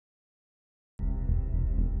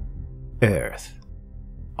Earth,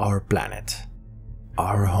 our planet,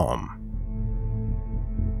 our home.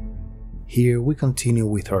 Here we continue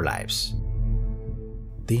with our lives,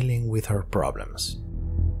 dealing with our problems,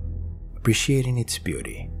 appreciating its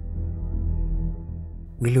beauty.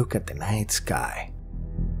 We look at the night sky.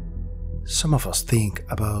 Some of us think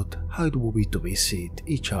about how it would be to visit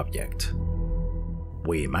each object.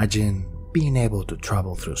 We imagine being able to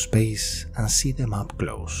travel through space and see them up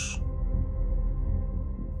close.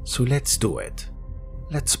 So let's do it.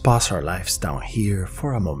 Let's pause our lives down here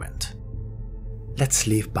for a moment. Let's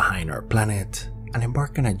leave behind our planet and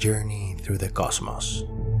embark on a journey through the cosmos.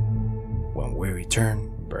 When we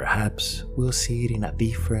return, perhaps we'll see it in a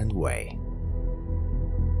different way.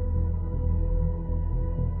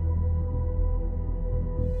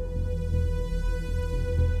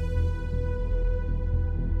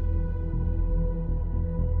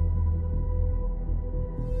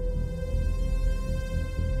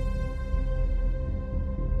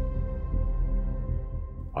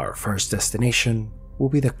 Our first destination will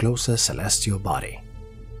be the closest celestial body,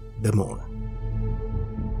 the Moon.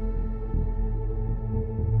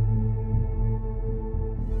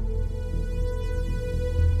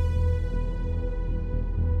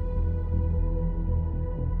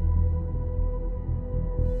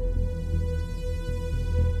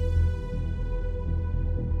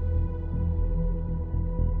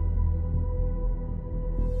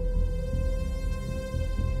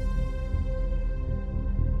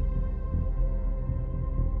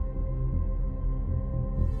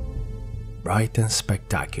 Bright and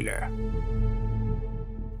spectacular,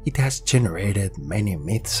 it has generated many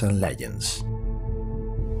myths and legends.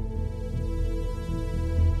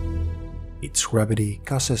 Its gravity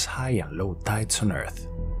causes high and low tides on Earth.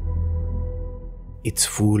 It's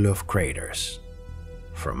full of craters.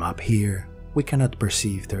 From up here, we cannot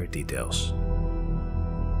perceive their details.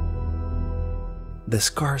 The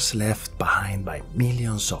scars left behind by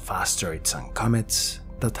millions of asteroids and comets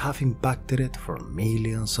that have impacted it for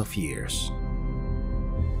millions of years.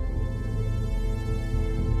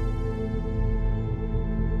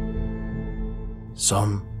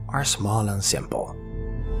 Some are small and simple.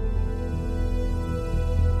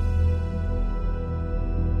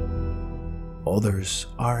 Others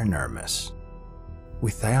are enormous,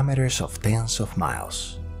 with diameters of tens of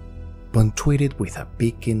miles, punctuated with a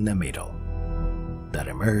peak in the middle that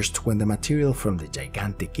emerged when the material from the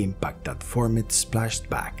gigantic impact that formed it splashed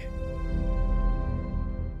back.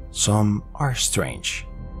 Some are strange.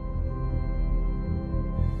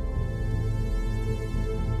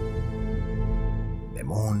 The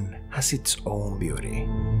Moon has its own beauty.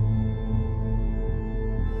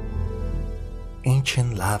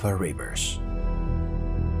 Ancient lava rivers,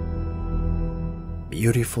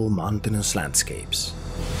 beautiful mountainous landscapes.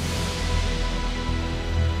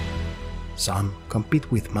 Some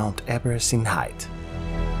compete with Mount Everest in height.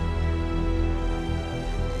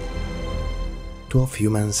 12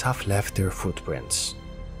 humans have left their footprints.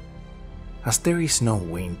 As there is no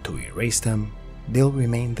wind to erase them, they'll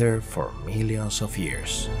remain there for millions of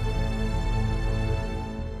years.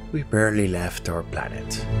 We barely left our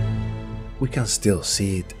planet. We can still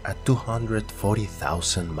see it at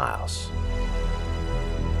 240,000 miles.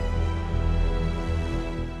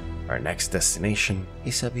 Our next destination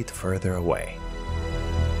is a bit further away.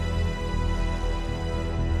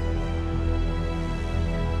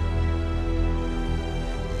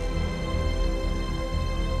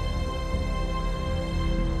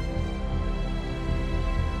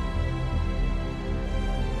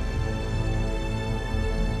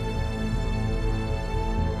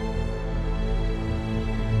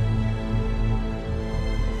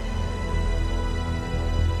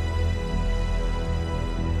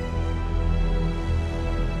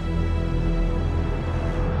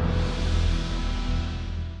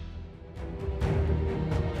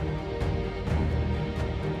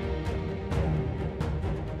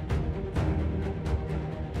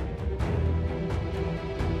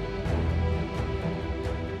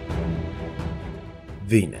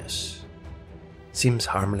 Venus seems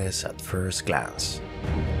harmless at first glance.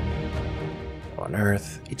 On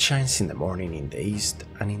Earth, it shines in the morning in the east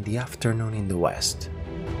and in the afternoon in the west.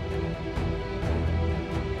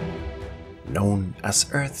 Known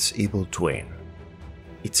as Earth's evil twin,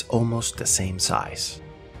 it's almost the same size,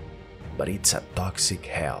 but it's a toxic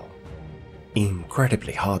hell,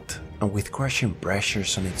 incredibly hot and with crushing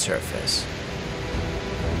pressures on its surface.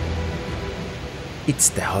 It's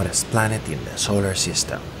the hottest planet in the solar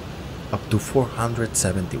system, up to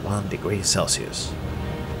 471 degrees Celsius.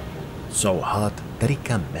 So hot that it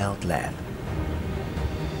can melt lead.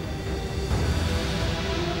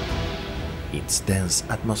 Its dense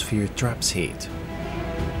atmosphere traps heat.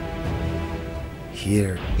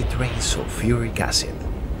 Here, it rains sulfuric acid,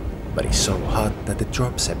 but it's so hot that the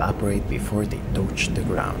drops evaporate before they touch the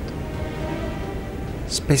ground.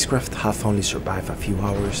 Spacecraft have only survived a few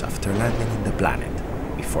hours after landing in the planet,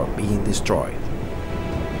 before being destroyed.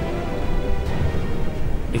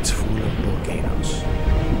 It's full of volcanoes.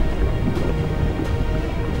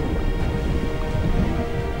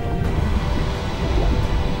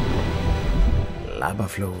 Lava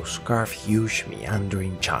flows carve huge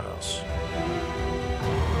meandering channels.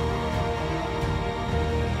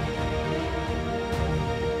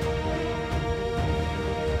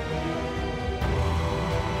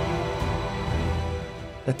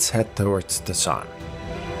 Let's head towards the Sun.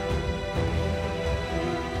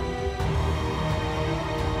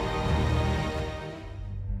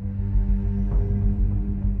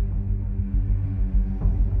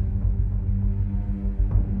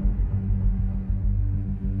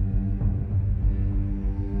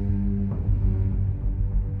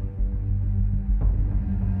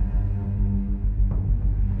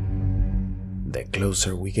 The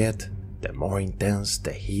closer we get, the more intense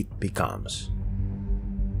the heat becomes.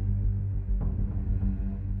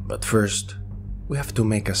 But first, we have to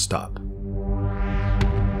make a stop.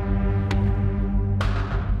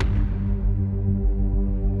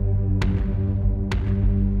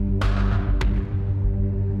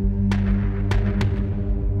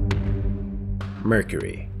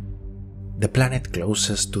 Mercury, the planet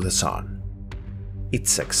closest to the Sun.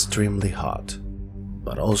 It's extremely hot,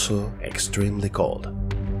 but also extremely cold.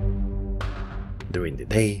 During the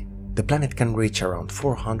day, the planet can reach around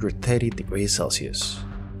 430 degrees Celsius,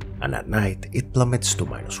 and at night it plummets to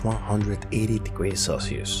minus 180 degrees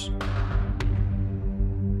Celsius.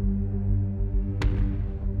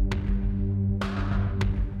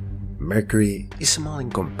 Mercury is small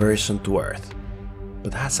in comparison to Earth,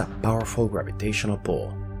 but has a powerful gravitational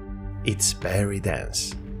pull. It's very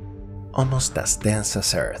dense, almost as dense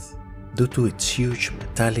as Earth, due to its huge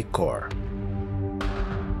metallic core.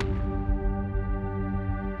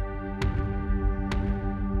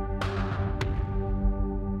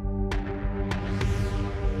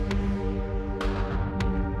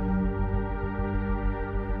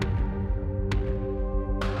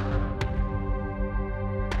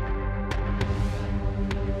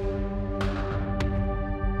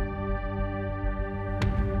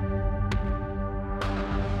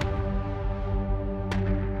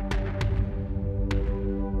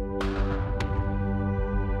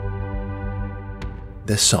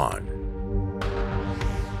 The Sun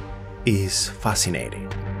is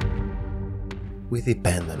fascinating. We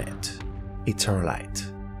depend on it. It's our light,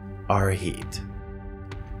 our heat,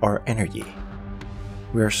 our energy.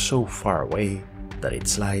 We are so far away that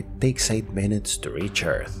its light takes 8 minutes to reach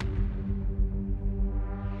Earth.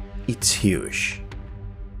 It's huge.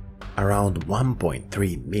 Around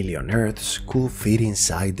 1.3 million Earths could fit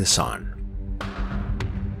inside the Sun.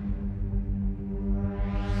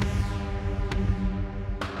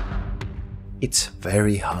 It's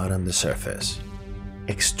very hot on the surface,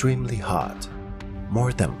 extremely hot,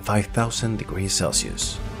 more than 5,000 degrees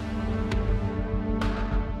Celsius.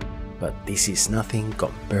 But this is nothing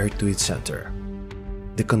compared to its center.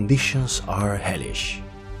 The conditions are hellish,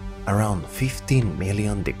 around 15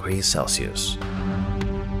 million degrees Celsius.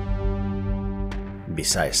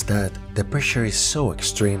 Besides that, the pressure is so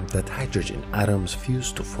extreme that hydrogen atoms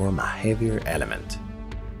fuse to form a heavier element,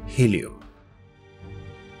 helium.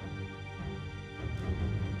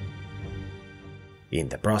 In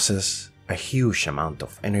the process, a huge amount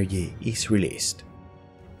of energy is released,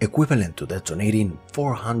 equivalent to detonating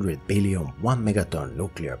 400 billion 1 megaton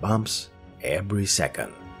nuclear bombs every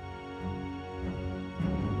second.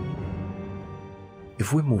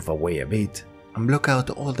 If we move away a bit and block out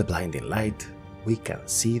all the blinding light, we can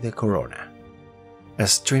see the corona, a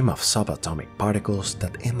stream of subatomic particles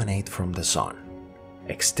that emanate from the Sun,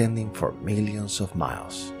 extending for millions of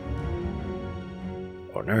miles.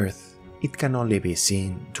 On Earth, it can only be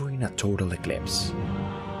seen during a total eclipse.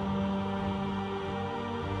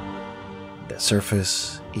 The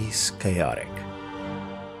surface is chaotic.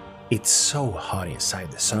 It's so hot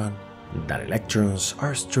inside the Sun that electrons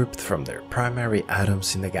are stripped from their primary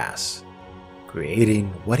atoms in the gas,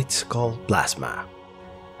 creating what is called plasma,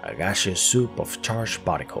 a gaseous soup of charged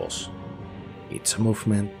particles. Its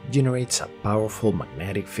movement generates a powerful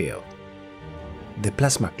magnetic field. The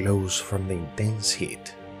plasma glows from the intense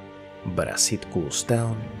heat, but as it cools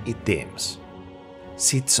down, it dims,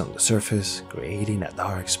 sits on the surface, creating a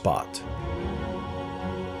dark spot.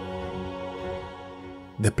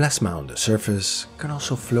 The plasma on the surface can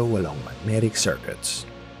also flow along magnetic circuits.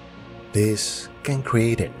 This can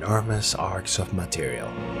create enormous arcs of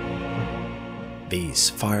material. These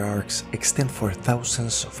fire arcs extend for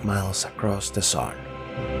thousands of miles across the Sun.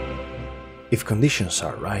 If conditions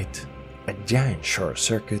are right, a giant short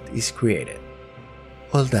circuit is created.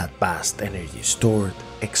 All that vast energy stored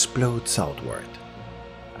explodes outward,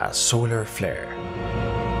 a solar flare.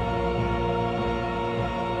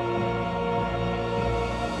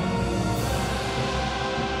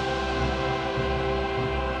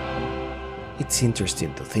 It's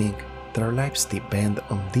interesting to think that our lives depend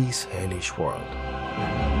on this hellish world.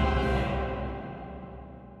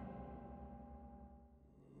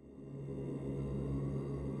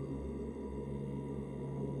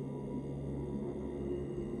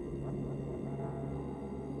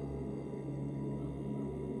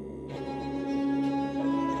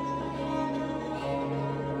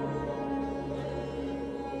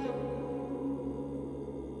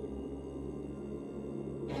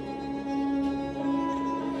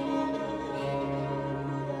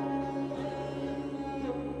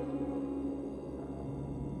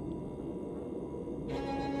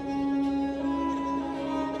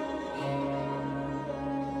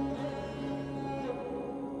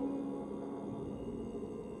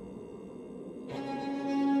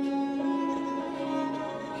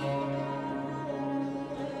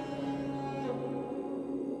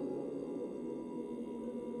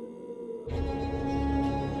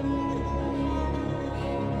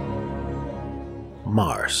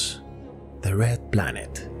 Mars, the red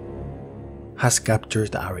planet, has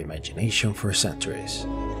captured our imagination for centuries.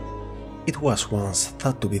 It was once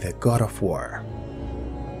thought to be the god of war.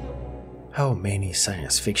 How many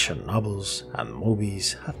science fiction novels and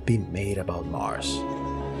movies have been made about Mars?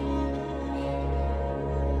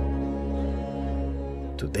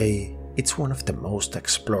 Today, it's one of the most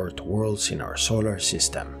explored worlds in our solar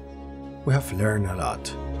system. We have learned a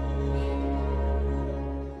lot.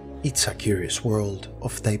 It's a curious world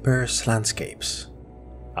of diverse landscapes,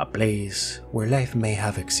 a place where life may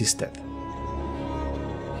have existed.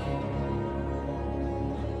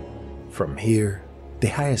 From here, the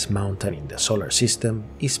highest mountain in the solar system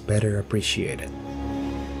is better appreciated.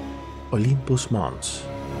 Olympus Mons,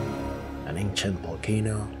 an ancient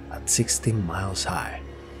volcano at 16 miles high,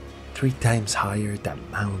 3 times higher than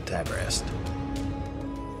Mount Everest.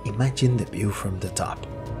 Imagine the view from the top.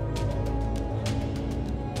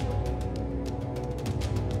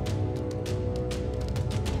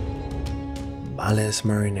 Valles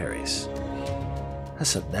Marineris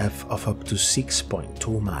has a depth of up to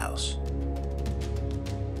 6.2 miles.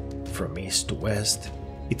 From east to west,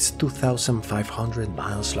 it's 2,500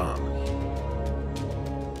 miles long.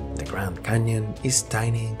 The Grand Canyon is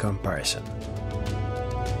tiny in comparison.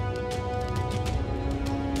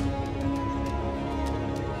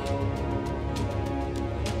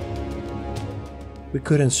 We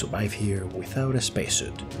couldn't survive here without a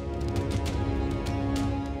spacesuit.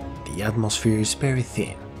 The atmosphere is very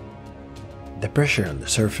thin. The pressure on the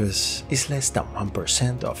surface is less than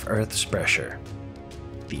 1% of Earth's pressure.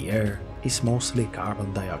 The air is mostly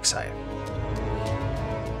carbon dioxide.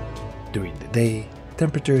 During the day,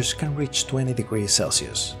 temperatures can reach 20 degrees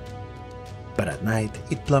Celsius, but at night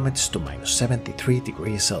it plummets to -73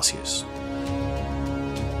 degrees Celsius.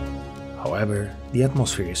 However, the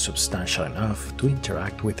atmosphere is substantial enough to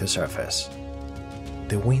interact with the surface.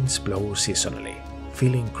 The winds blow seasonally,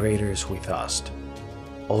 filling craters with dust.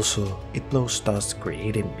 Also, it blows dust,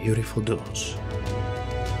 creating beautiful dunes.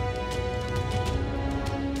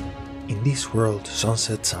 In this world,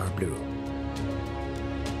 sunsets are blue.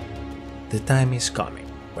 The time is coming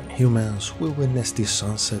when humans will witness these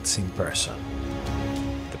sunsets in person.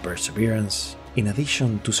 The Perseverance, in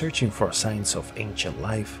addition to searching for signs of ancient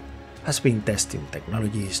life, has been testing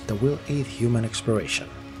technologies that will aid human exploration.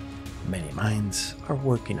 Many minds are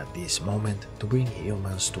working at this moment to bring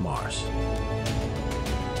humans to Mars.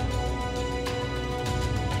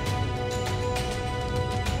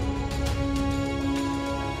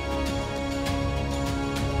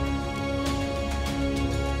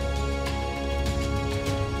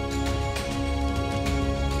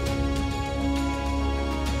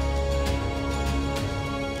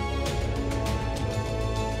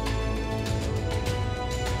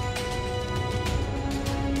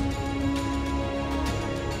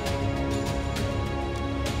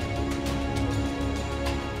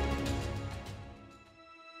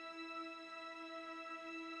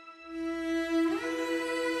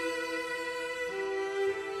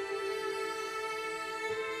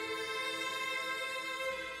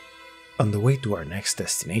 On the way to our next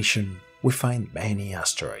destination, we find many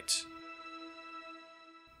asteroids.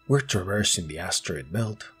 We're traversing the asteroid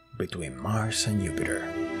belt between Mars and Jupiter.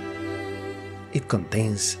 It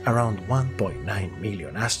contains around 1.9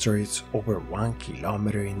 million asteroids over 1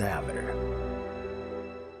 kilometer in diameter.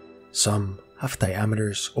 Some have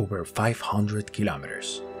diameters over 500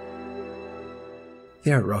 kilometers.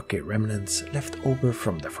 They are rocky remnants left over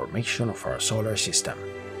from the formation of our solar system.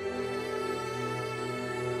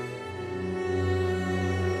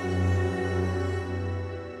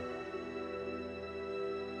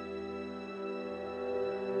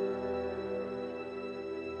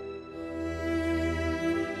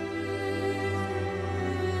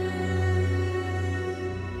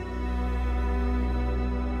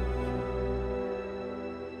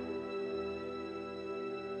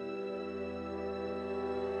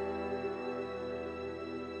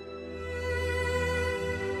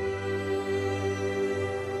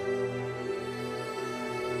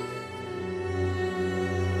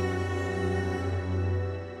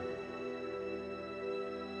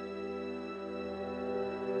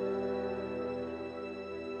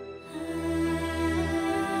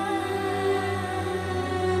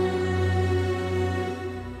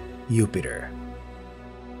 Jupiter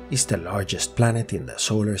is the largest planet in the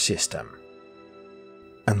solar system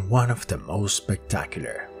and one of the most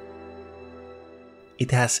spectacular.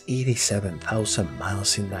 It has 87,000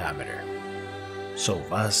 miles in diameter, so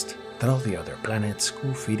vast that all the other planets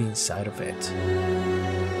could fit inside of it.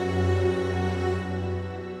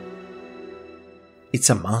 It's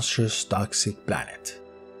a monstrous toxic planet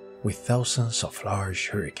with thousands of large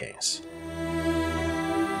hurricanes.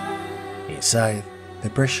 Inside, the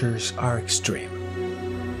pressures are extreme.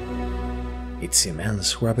 Its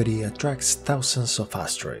immense gravity attracts thousands of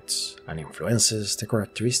asteroids and influences the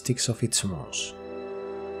characteristics of its moons.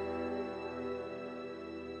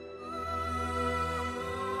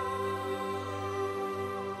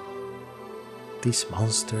 This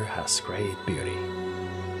monster has great beauty.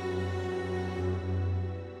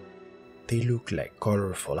 They look like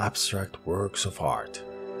colorful abstract works of art.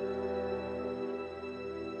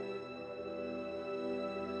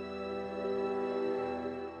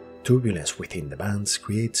 Turbulence within the bands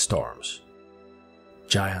creates storms,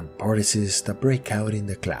 giant vortices that break out in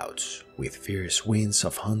the clouds with fierce winds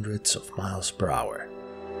of hundreds of miles per hour.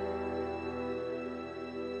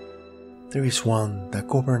 There is one that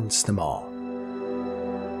governs them all: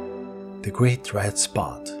 the Great Red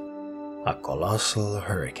Spot, a colossal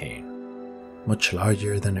hurricane, much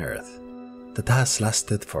larger than Earth, that has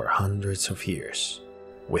lasted for hundreds of years,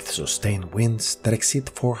 with sustained winds that exceed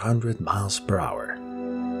 400 miles per hour.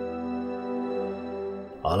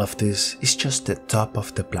 All of this is just the top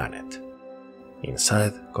of the planet.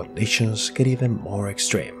 Inside, conditions get even more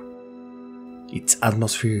extreme. Its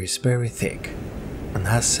atmosphere is very thick and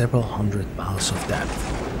has several hundred miles of depth.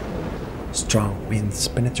 Strong winds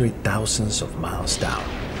penetrate thousands of miles down.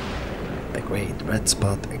 The Great Red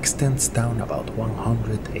Spot extends down about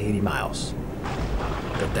 180 miles.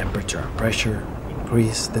 The temperature and pressure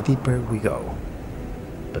increase the deeper we go.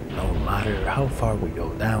 But no matter how far we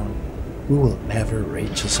go down, we will never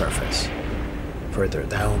reach the surface. Further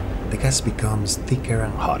down, the gas becomes thicker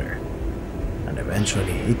and hotter, and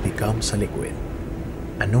eventually it becomes a liquid,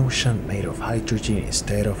 an ocean made of hydrogen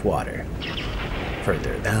instead of water.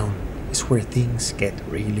 Further down is where things get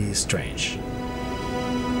really strange.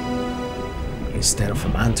 Instead of a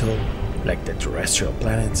mantle, like the terrestrial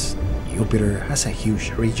planets, Jupiter has a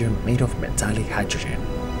huge region made of metallic hydrogen.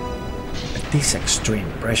 At these extreme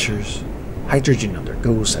pressures, hydrogen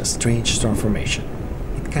undergoes a strange transformation.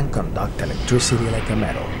 It can conduct electricity like a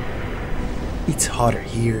metal. It's hotter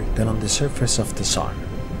here than on the surface of the Sun,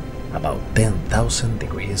 about 10,000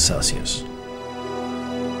 degrees Celsius.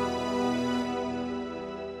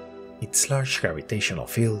 Its large gravitational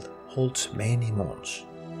field holds many moons.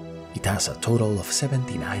 It has a total of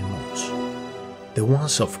 79 moons. The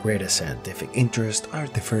ones of greatest scientific interest are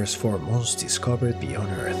the first 4 moons discovered beyond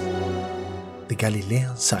Earth: the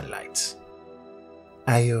Galilean satellites,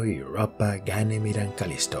 Io, Europa, Ganymede and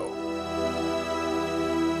Callisto.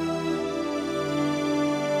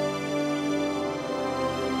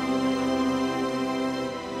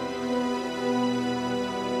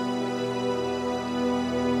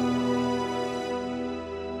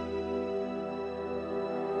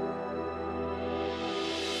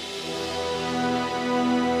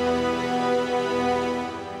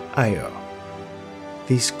 Io.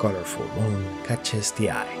 This colorful moon catches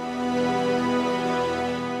the eye.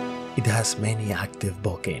 It has many active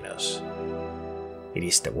volcanoes. It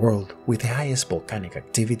is the world with the highest volcanic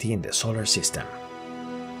activity in the solar system.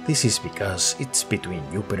 This is because it's between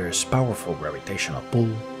Jupiter's powerful gravitational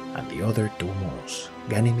pull and the other 2 moons,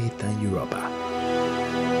 Ganymede and Europa.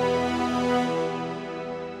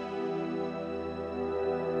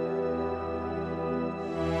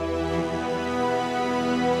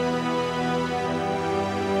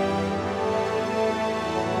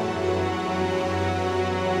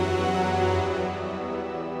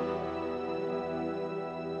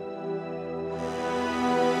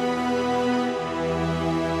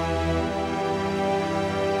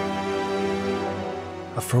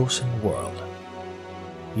 a frozen world.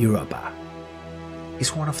 Europa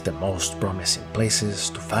is one of the most promising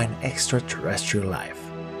places to find extraterrestrial life.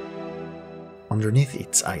 Underneath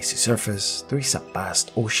its icy surface, there is a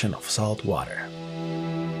vast ocean of salt water.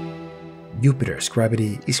 Jupiter's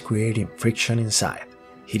gravity is creating friction inside,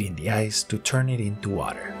 hitting the ice to turn it into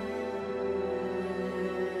water.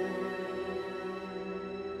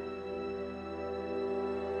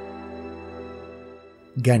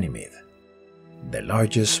 Ganymede, the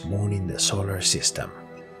largest moon in the solar system,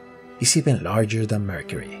 is even larger than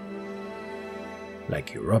Mercury.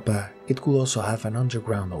 Like Europa, it could also have an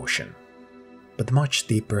underground ocean, but much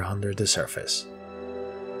deeper under the surface.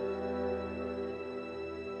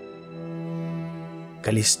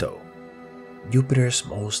 Callisto, Jupiter's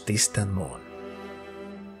most distant moon,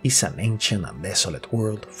 is an ancient and desolate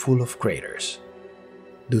world full of craters,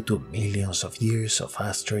 due to millions of years of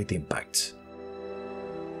asteroid impacts.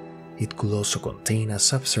 It could also contain a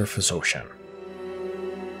subsurface ocean.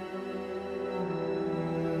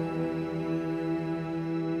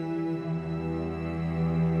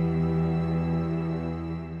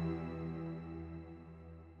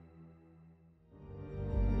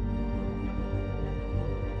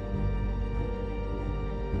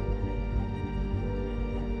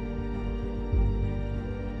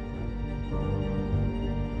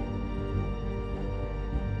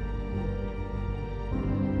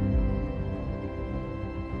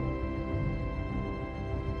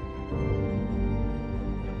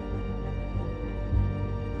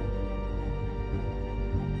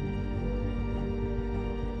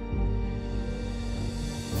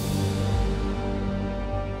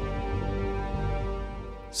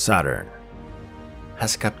 Saturn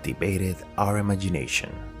has captivated our imagination.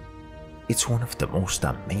 It's one of the most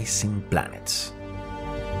amazing planets.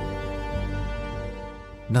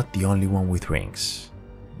 Not the only one with rings,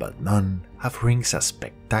 but none have rings as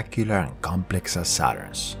spectacular and complex as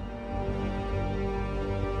Saturn's.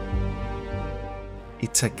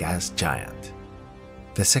 It's a gas giant,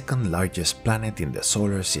 the second largest planet in the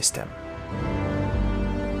solar system.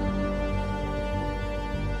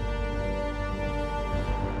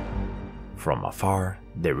 From afar,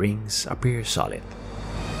 the rings appear solid.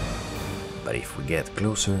 But if we get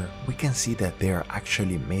closer, we can see that they are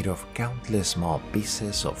actually made of countless small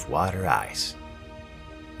pieces of water ice.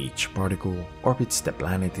 Each particle orbits the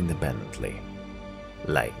planet independently,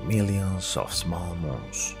 like millions of small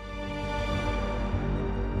moons.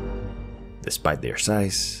 Despite their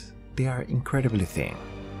size, they are incredibly thin.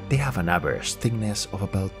 They have an average thickness of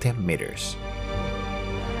about 10 meters.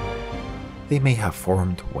 They may have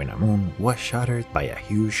formed when a moon was shattered by a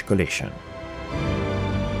huge collision.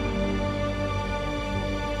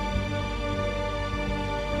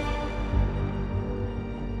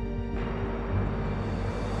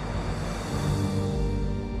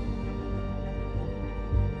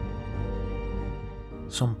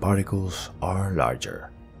 Some particles are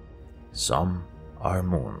larger. Some are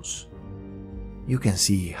moons. You can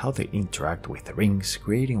see how they interact with the rings,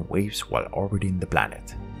 creating waves while orbiting the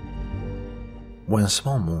planet. When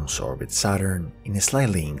small moons orbit Saturn in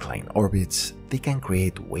slightly inclined orbits, they can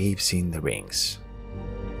create waves in the rings.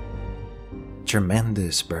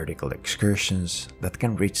 Tremendous vertical excursions that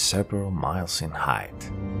can reach several miles in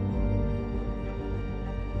height.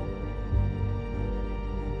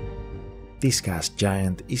 This gas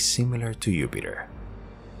giant is similar to Jupiter.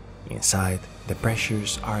 Inside, the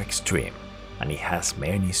pressures are extreme, and it has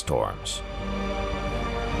many storms.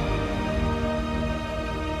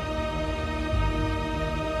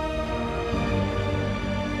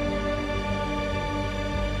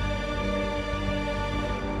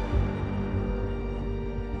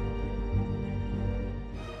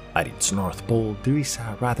 At its north pole, there is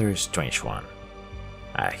a rather strange one,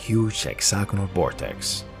 a huge hexagonal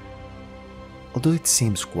vortex. Although it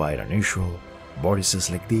seems quite unusual,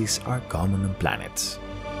 vortices like these are common on planets.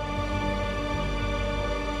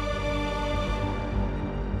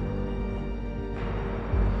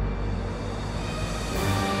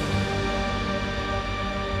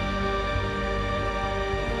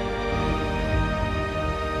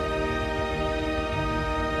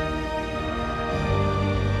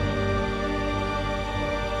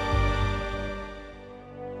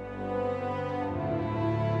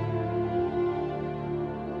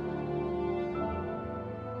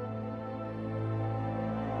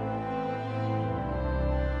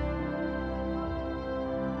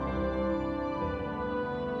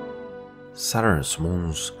 Saturn's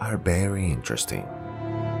moons are very interesting.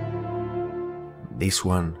 This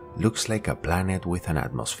one looks like a planet with an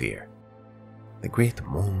atmosphere, the great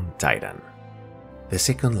moon Titan, the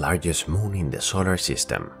second largest moon in the solar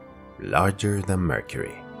system, larger than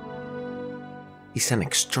Mercury. It's an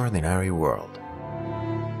extraordinary world.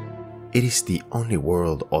 It is the only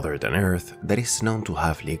world other than Earth that is known to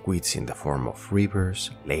have liquids in the form of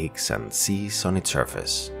rivers, lakes, and seas on its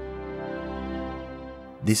surface.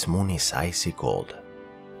 This moon is icy cold,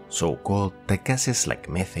 so cold that gases like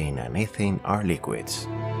methane and ethane are liquids.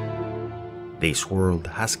 This world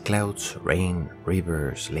has clouds, rain,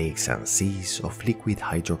 rivers, lakes, and seas of liquid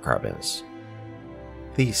hydrocarbons.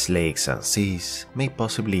 These lakes and seas may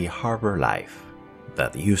possibly harbor life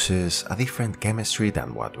that uses a different chemistry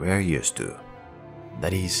than what we are used to.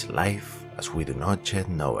 That is, life as we do not yet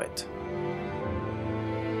know it.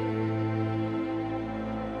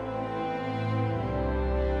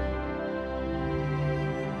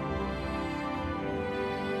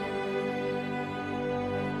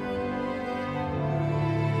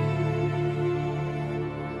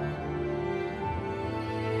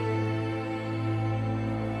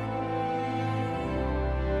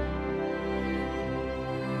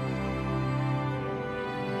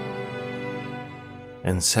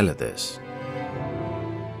 Enceladus.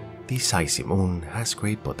 This icy moon has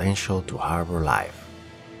great potential to harbor life.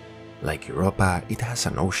 Like Europa, it has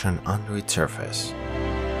an ocean under its surface.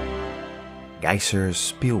 Geysers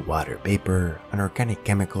spew water vapor and organic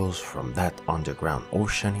chemicals from that underground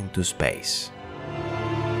ocean into space.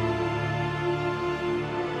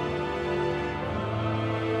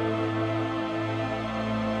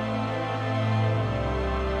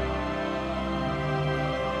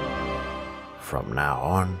 From now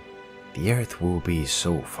on, the Earth will be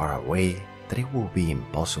so far away that it will be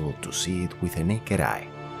impossible to see it with the naked eye.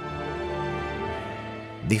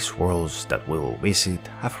 These worlds that we will visit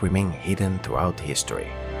have remained hidden throughout history.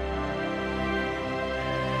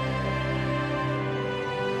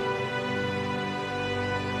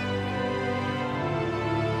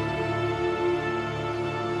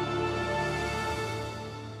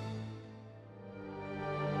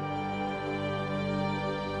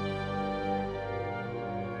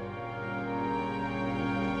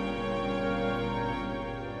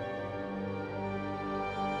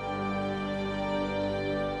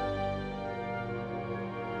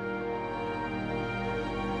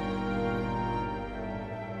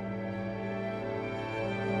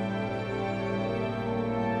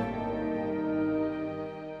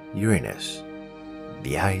 Uranus,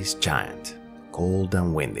 the ice giant, cold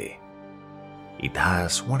and windy. It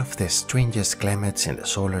has one of the strangest climates in the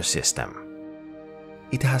solar system.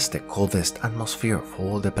 It has the coldest atmosphere of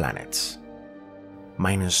all the planets,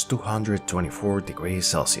 minus 224 degrees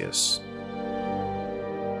Celsius.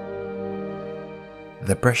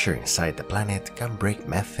 The pressure inside the planet can break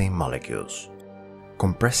methane molecules,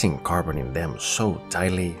 compressing carbon in them so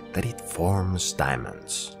tightly that it forms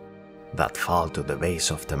diamonds that fall to the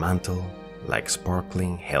base of the mantle like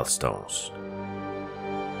sparkling hailstones.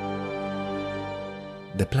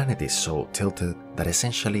 The planet is so tilted that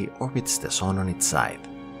essentially orbits the Sun on its side,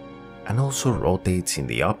 and also rotates in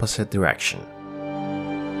the opposite direction.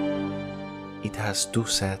 It has two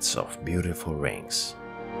sets of beautiful rings.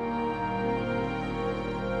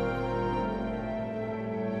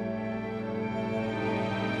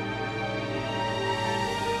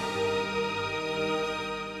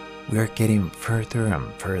 We are getting further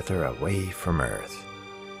and further away from Earth,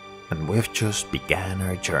 and we've just begun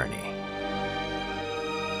our journey.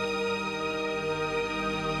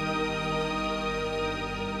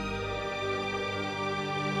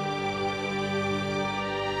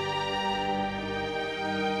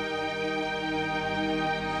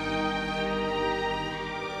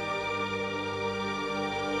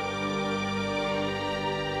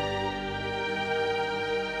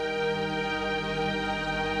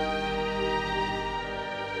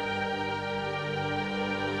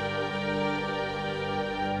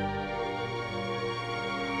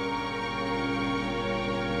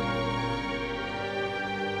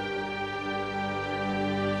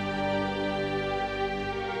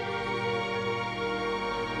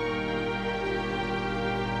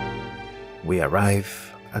 We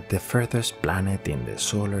arrive at the furthest planet in the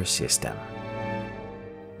solar system,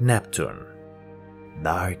 Neptune,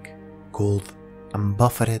 dark, cold, and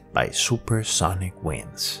buffeted by supersonic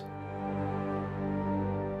winds.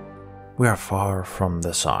 We are far from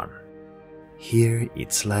the Sun. Here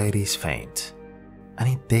its light is faint, and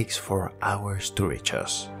it takes 4 hours to reach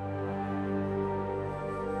us.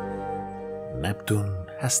 Neptune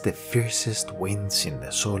has the fiercest winds in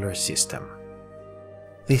the solar system.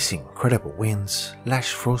 These incredible winds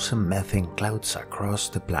lash frozen methane clouds across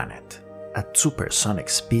the planet at supersonic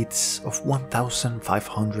speeds of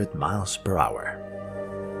 1,500 miles per hour.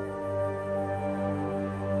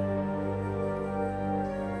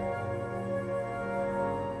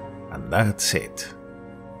 And that's it.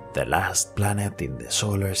 The last planet in the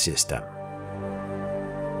solar system.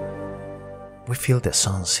 We feel the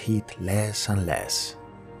sun's heat less and less.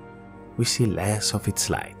 We see less of its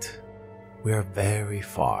light. We are very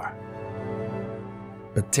far.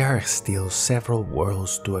 But there are still several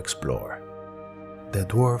worlds to explore. The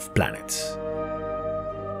dwarf planets.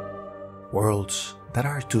 Worlds that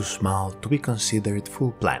are too small to be considered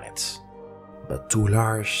full planets, but too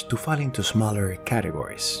large to fall into smaller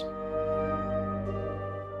categories.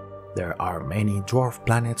 There are many dwarf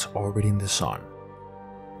planets orbiting the Sun.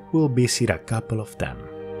 We'll visit a couple of them.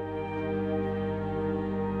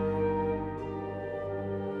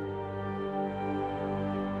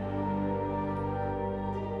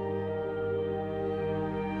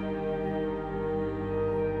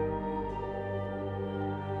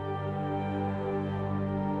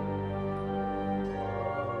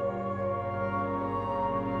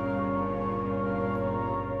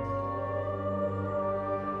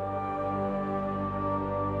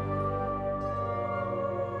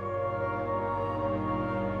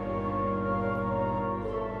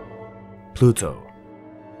 Pluto,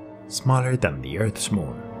 smaller than the Earth's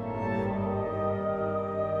moon,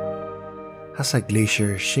 has a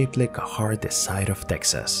glacier shaped like a heart the size of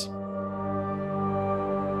Texas.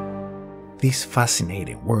 This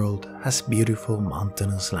fascinating world has beautiful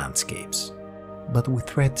mountainous landscapes, but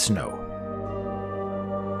with red snow.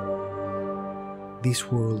 This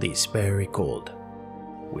world is very cold,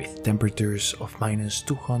 with temperatures of minus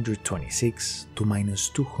 226 to minus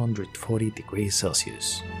 240 degrees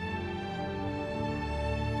Celsius.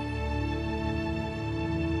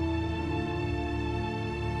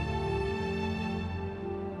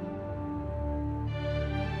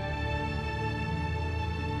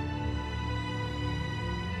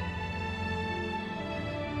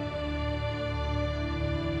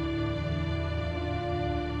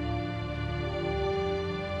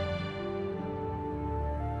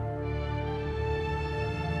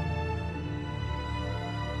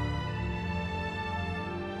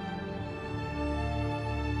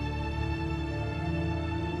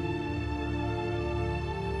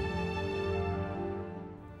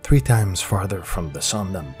 Three times farther from the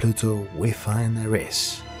Sun than Pluto, we find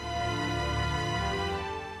Eris.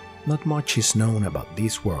 Not much is known about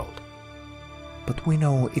this world, but we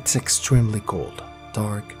know it's extremely cold,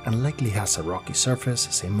 dark, and likely has a rocky surface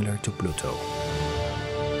similar to Pluto.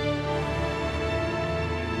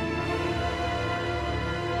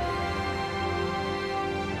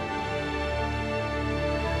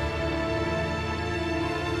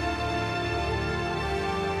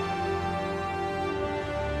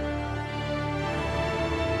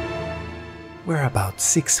 We're about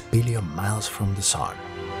 6 billion miles from the Sun.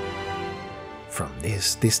 From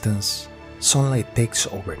this distance, sunlight takes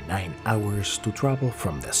over 9 hours to travel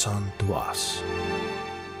from the Sun to us.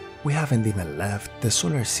 We haven't even left the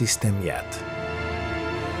solar system yet.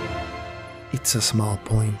 It's a small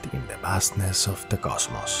point in the vastness of the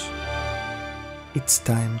cosmos. It's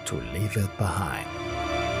time to leave it behind.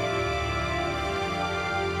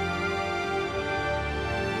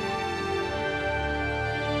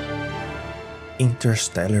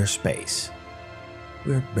 Interstellar space.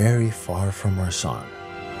 We're very far from our Sun.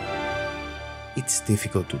 It's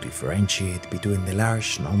difficult to differentiate between the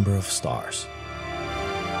large number of stars.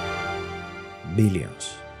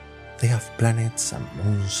 Billions. They have planets and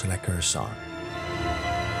moons like our Sun.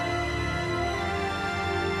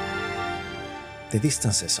 The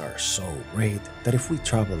distances are so great that if we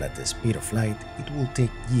travel at the speed of light, it will take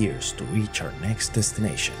years to reach our next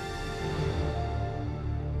destination.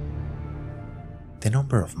 The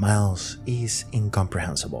number of miles is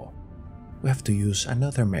incomprehensible. We have to use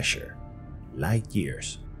another measure, light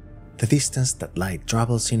years, the distance that light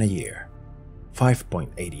travels in a year,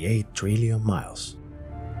 5.88 trillion miles.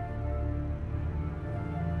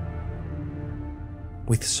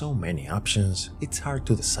 With so many options, it's hard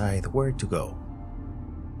to decide where to go.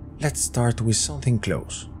 Let's start with something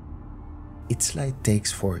close. Its light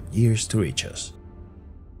takes 4 years to reach us.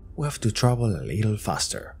 We have to travel a little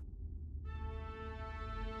faster.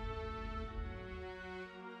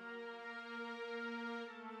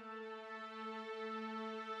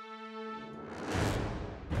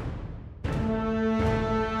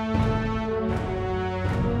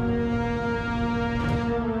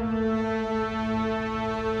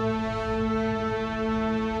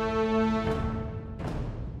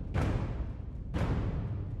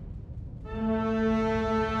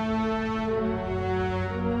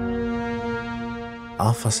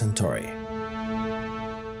 Alpha Centauri.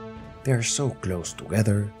 They are so close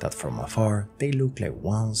together that from afar they look like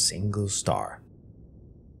one single star.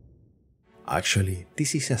 Actually,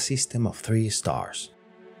 this is a system of 3 stars.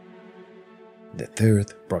 The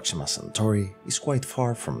third, Proxima Centauri, is quite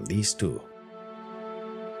far from these two.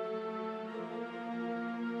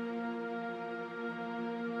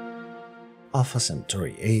 Alpha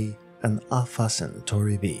Centauri A and Alpha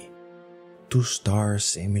Centauri B, 2 stars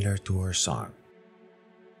similar to our Sun.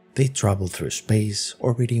 They travel through space,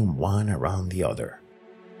 orbiting one around the other.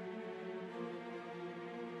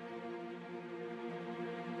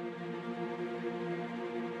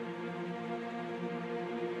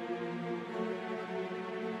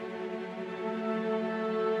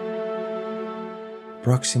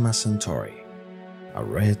 Proxima Centauri, a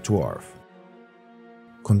red dwarf,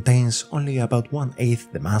 contains only about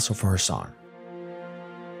 1/8 the mass of our Sun.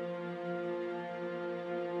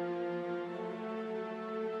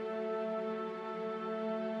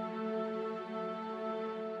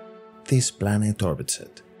 This planet orbits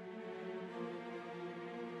it.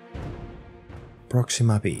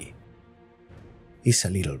 Proxima b is a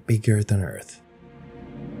little bigger than Earth.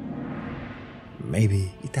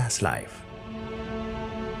 Maybe it has life.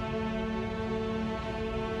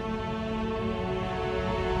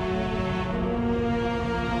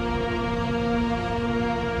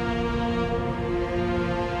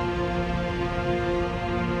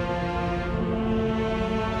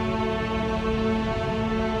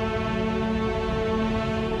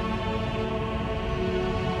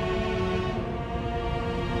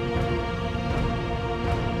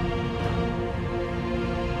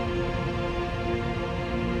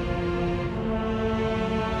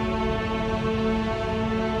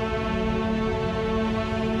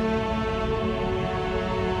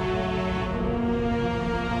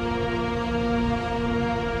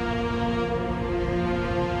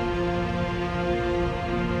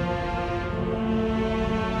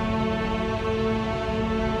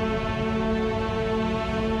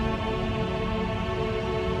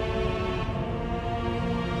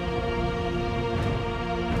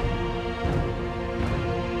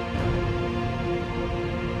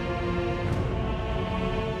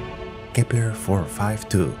 Kepler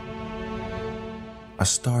 452, a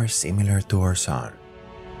star similar to our Sun.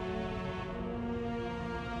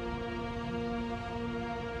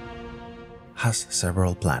 Has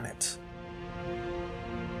several planets.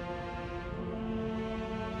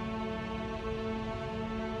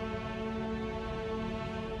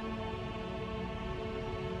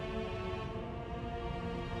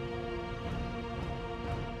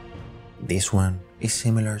 This one is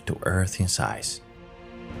similar to Earth in size,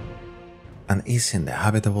 and is in the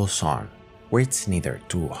habitable zone, where it's neither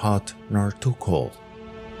too hot nor too cold.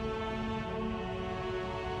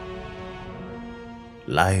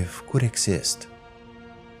 Life could exist.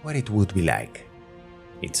 What it would be like,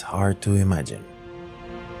 it's hard to imagine.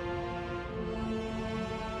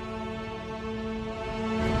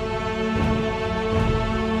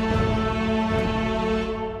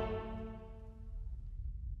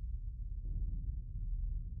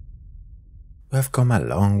 We have come a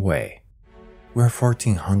long way. We're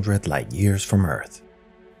 1400 light years from Earth.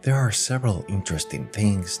 There are several interesting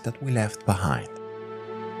things that we left behind.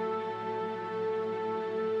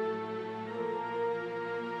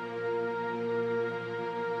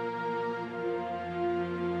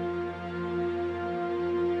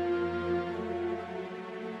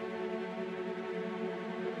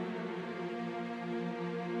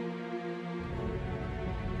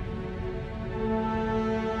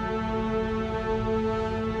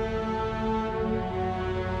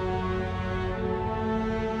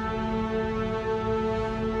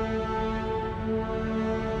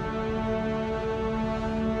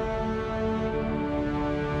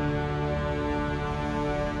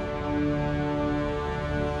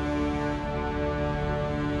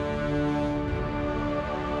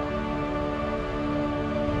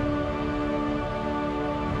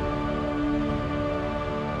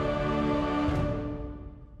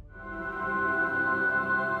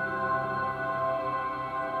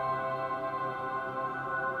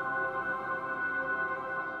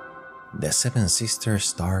 The Seven Sisters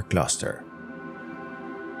star cluster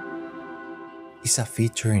is a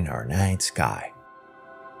feature in our night sky.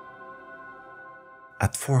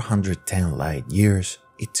 At 410 light years,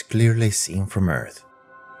 it's clearly seen from Earth.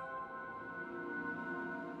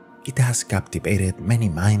 It has captivated many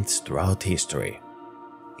minds throughout history.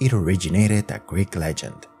 It originated a Greek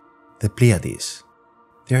legend, the Pleiades.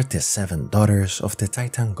 They are the 7 daughters of the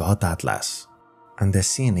Titan god Atlas and the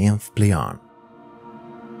sea nymph Pleione.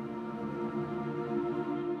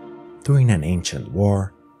 During an ancient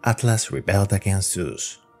war, Atlas rebelled against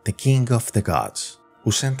Zeus, the king of the gods, who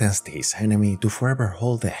sentenced his enemy to forever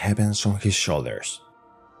hold the heavens on his shoulders.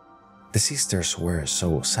 The sisters were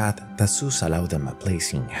so sad that Zeus allowed them a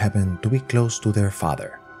place in heaven to be close to their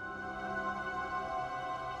father.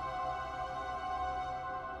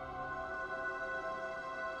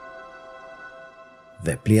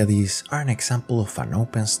 The Pleiades are an example of an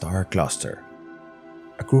open star cluster,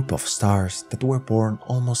 a group of stars that were born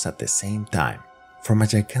almost at the same time from a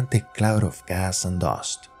gigantic cloud of gas and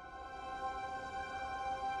dust.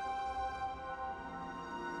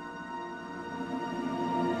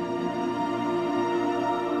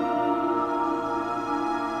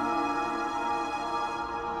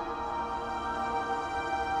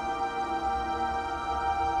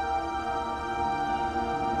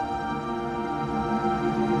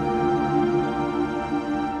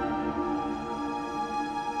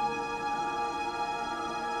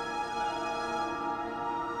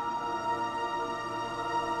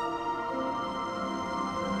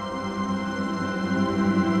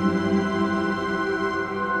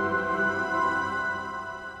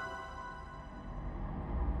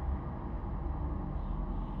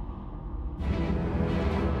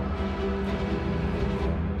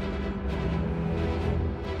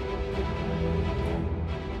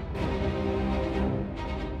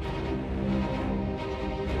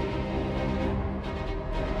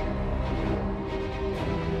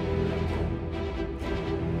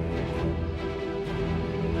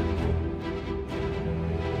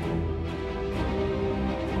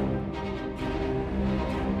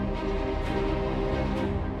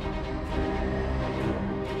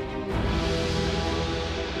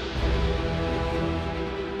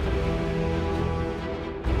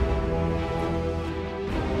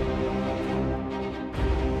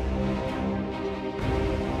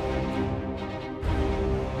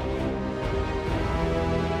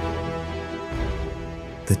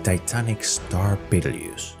 The titanic star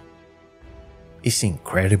Betelgeuse is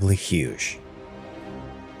incredibly huge.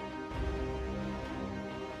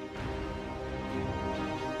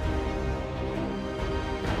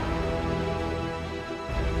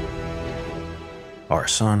 Our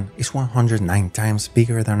Sun is 109 times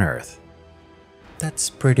bigger than Earth. That's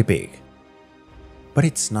pretty big. But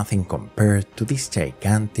it's nothing compared to this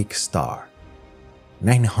gigantic star,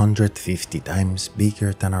 950 times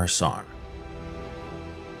bigger than our Sun.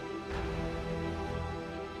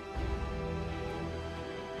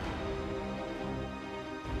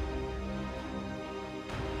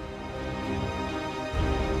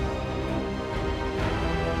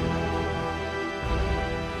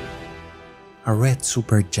 A red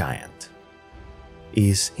supergiant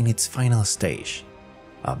is in its final stage,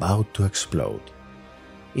 about to explode.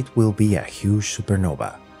 It will be a huge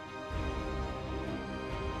supernova.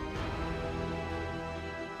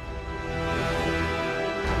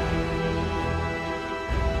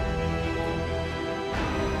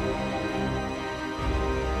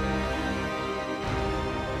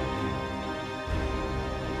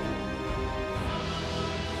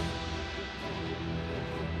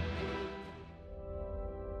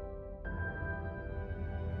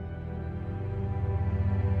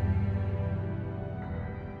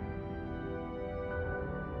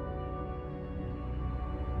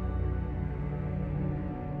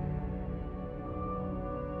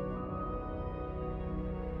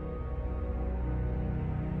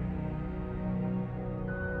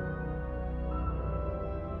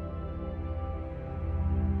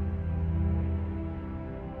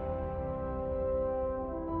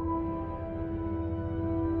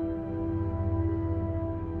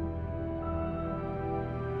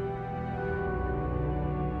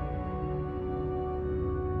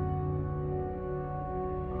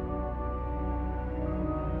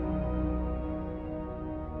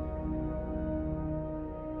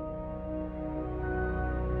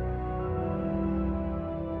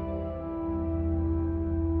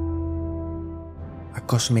 A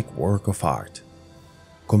cosmic work of art,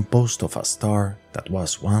 composed of a star that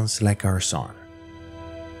was once like our Sun.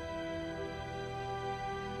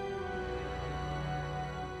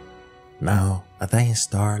 Now, a dying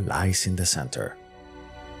star lies in the center.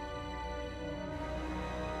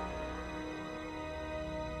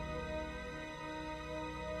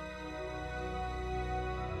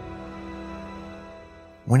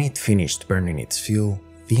 When it finished burning its fuel,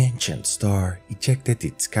 the ancient star ejected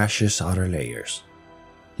its gaseous outer layers,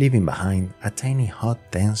 leaving behind a tiny hot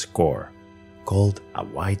dense core called a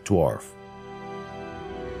white dwarf.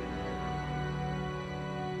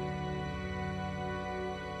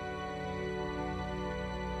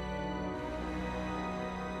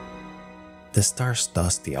 The star's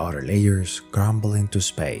dusty outer layers crumble into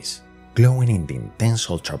space, glowing in the intense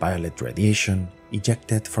ultraviolet radiation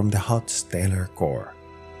ejected from the hot stellar core.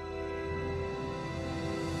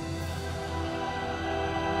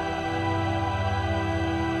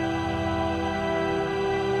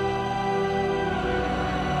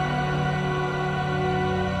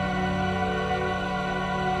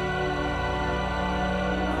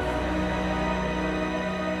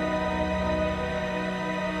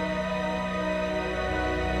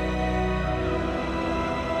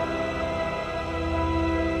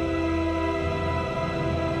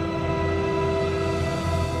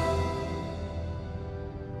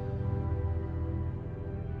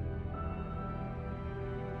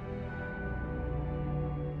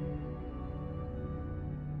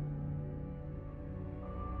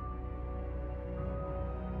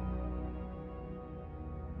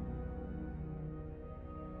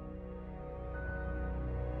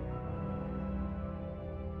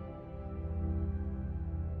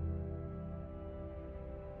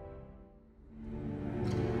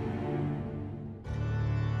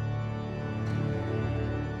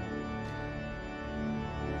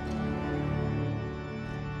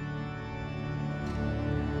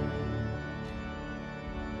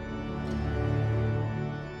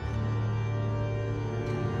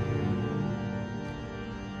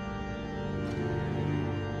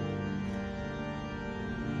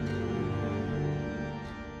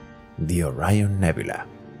 the Orion Nebula,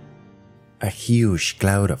 a huge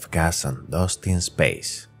cloud of gas and dust in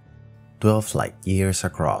space, 12 light years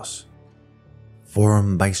across,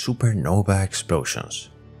 formed by supernova explosions.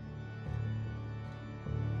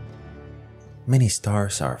 Many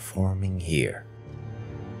stars are forming here.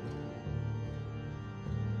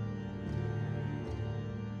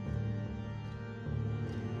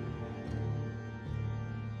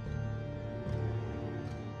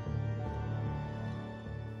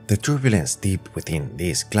 The turbulence deep within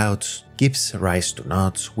these clouds gives rise to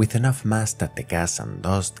knots with enough mass that the gas and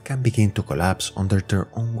dust can begin to collapse under their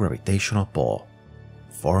own gravitational pull,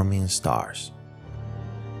 forming stars.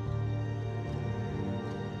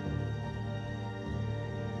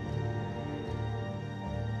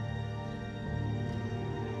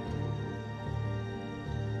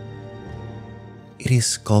 It is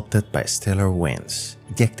sculpted by stellar winds,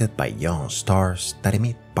 ejected by young stars that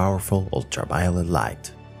emit powerful ultraviolet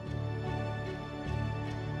light.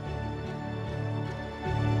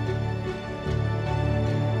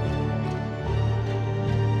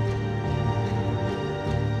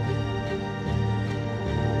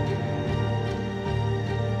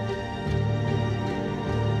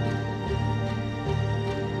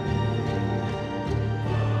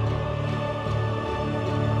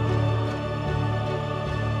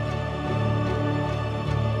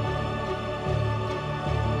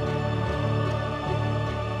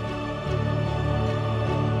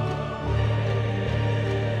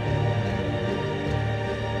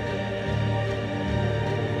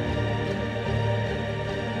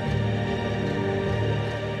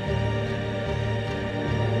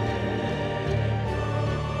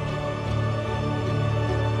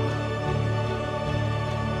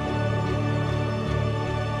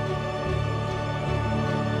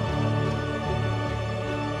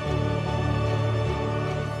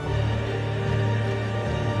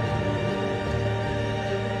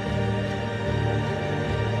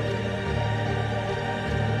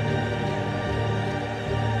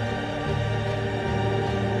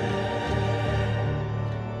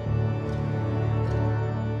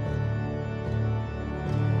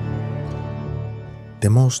 The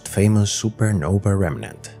most famous supernova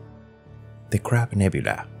remnant, the Crab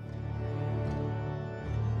Nebula.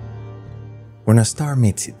 When a star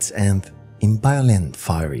meets its end in violent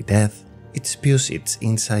fiery death, it spews its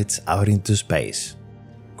insides out into space,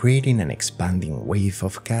 creating an expanding wave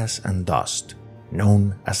of gas and dust,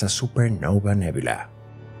 known as a supernova nebula.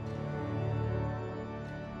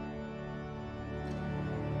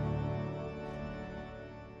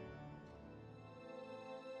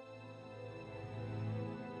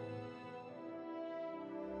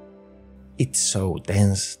 It's so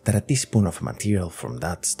dense that a teaspoon of material from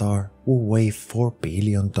that star will weigh 4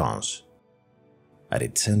 billion tons. At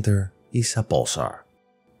its center is a pulsar,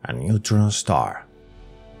 a neutron star.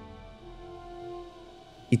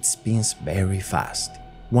 It spins very fast,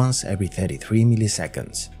 once every 33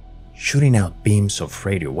 milliseconds, shooting out beams of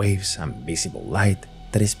radio waves and visible light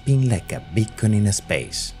that spin like a beacon in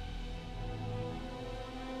space.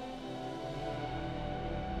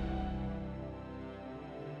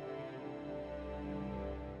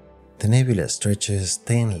 The nebula stretches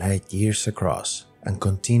 10 light years across and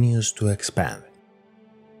continues to expand,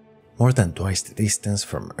 more than twice the distance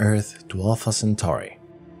from Earth to Alpha Centauri.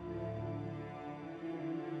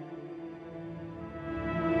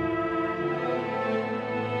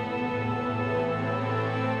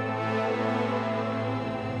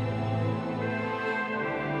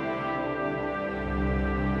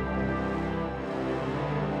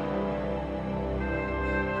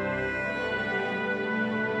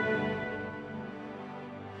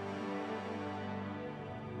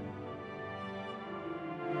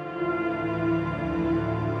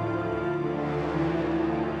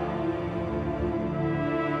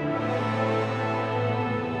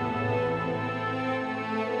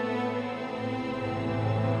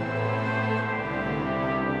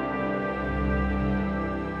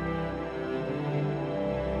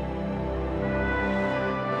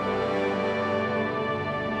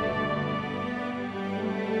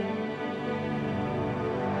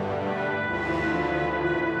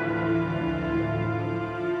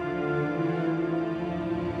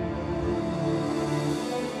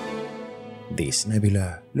 This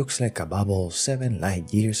nebula looks like a bubble 7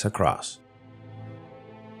 light years across.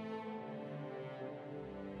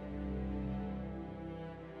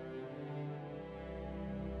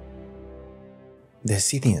 The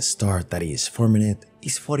seething star that is forming it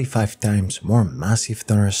is 45 times more massive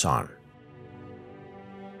than our Sun.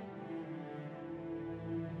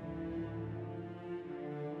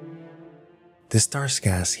 The star's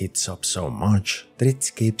gas heats up so much that it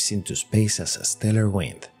escapes into space as a stellar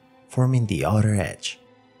wind, forming the outer edge,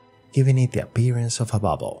 giving it the appearance of a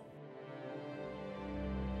bubble.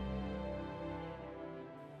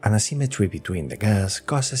 An asymmetry between the gas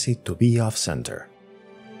causes it to be off-center.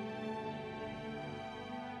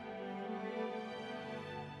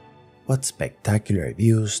 What spectacular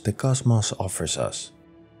views the cosmos offers us,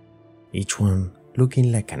 each one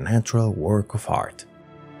looking like a natural work of art.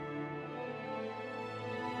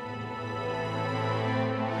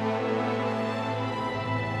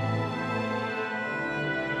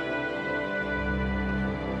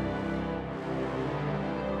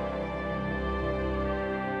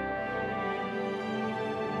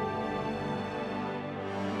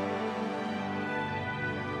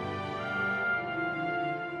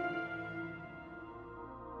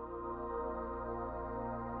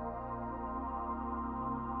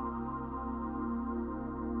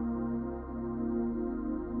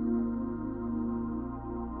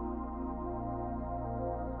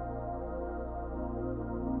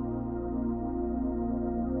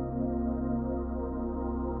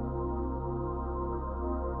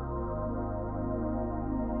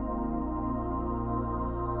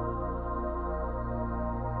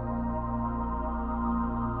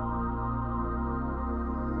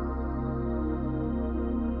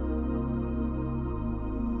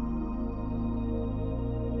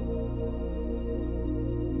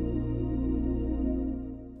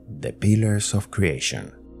 The Pillars of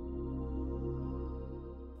Creation.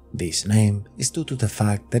 This name is due to the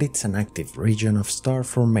fact that it's an active region of star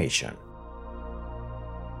formation.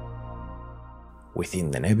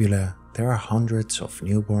 Within the nebula, there are hundreds of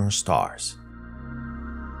newborn stars.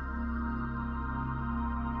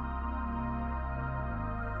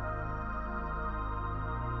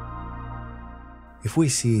 If we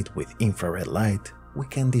see it with infrared light, we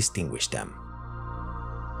can distinguish them.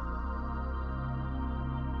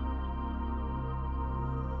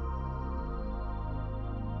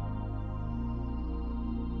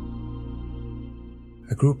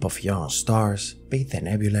 A group of young stars bathe the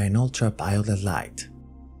nebula in ultraviolet light,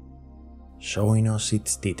 showing us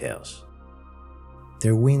its details.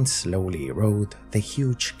 Their winds slowly erode the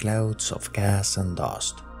huge clouds of gas and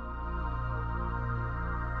dust.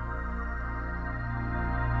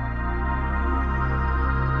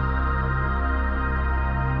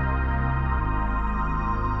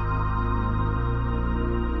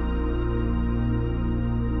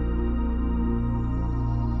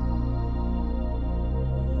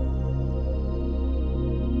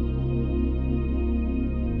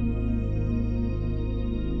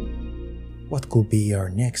 What could be our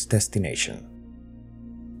next destination?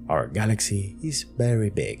 Our galaxy is very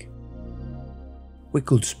big. We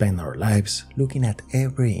could spend our lives looking at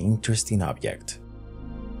every interesting object.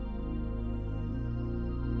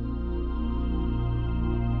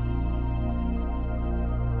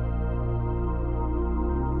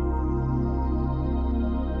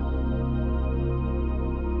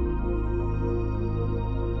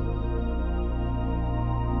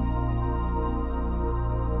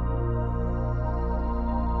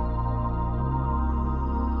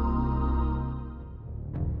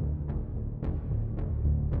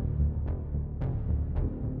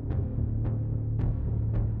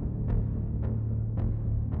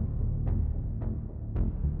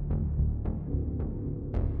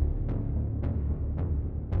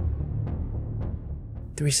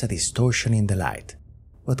 There is a distortion in the light.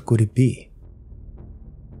 What could it be?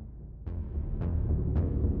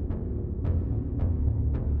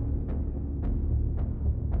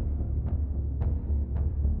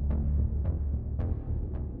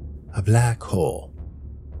 A black hole.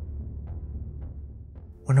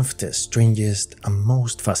 One of the strangest and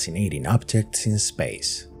most fascinating objects in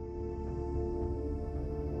space.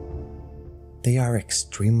 They are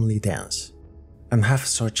extremely dense and have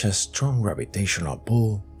such a strong gravitational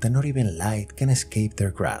pull that not even light can escape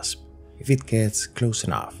their grasp if it gets close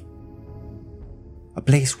enough. A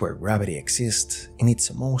place where gravity exists in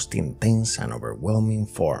its most intense and overwhelming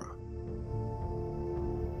form.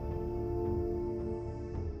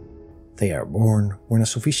 They are born when a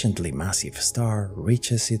sufficiently massive star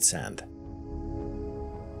reaches its end.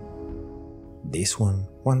 This one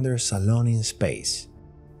wanders alone in space,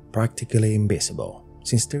 practically invisible,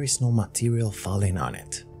 since there is no material falling on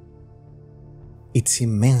it. Its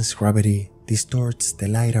immense gravity distorts the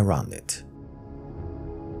light around it.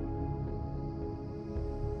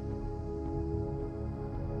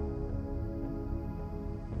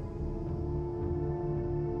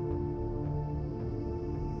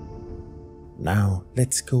 Now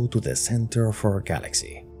let's go to the center of our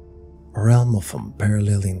galaxy, a realm of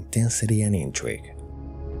unparalleled intensity and intrigue.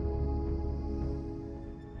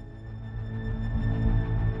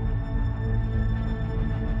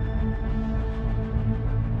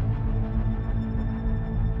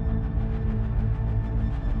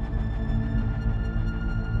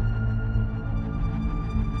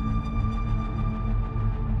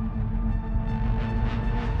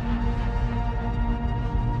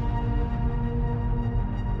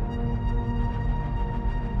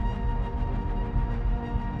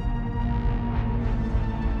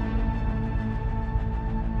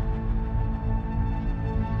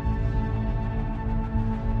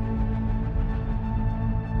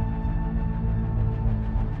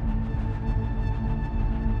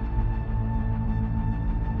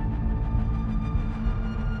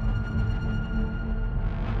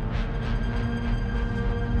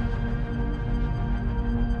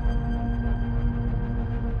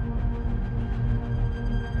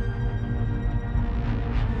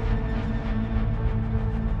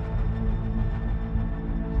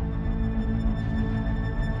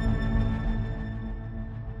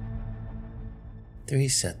 There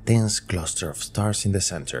is a dense cluster of stars in the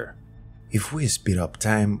center. If we speed up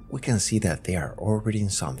time, we can see that they are orbiting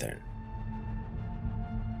something.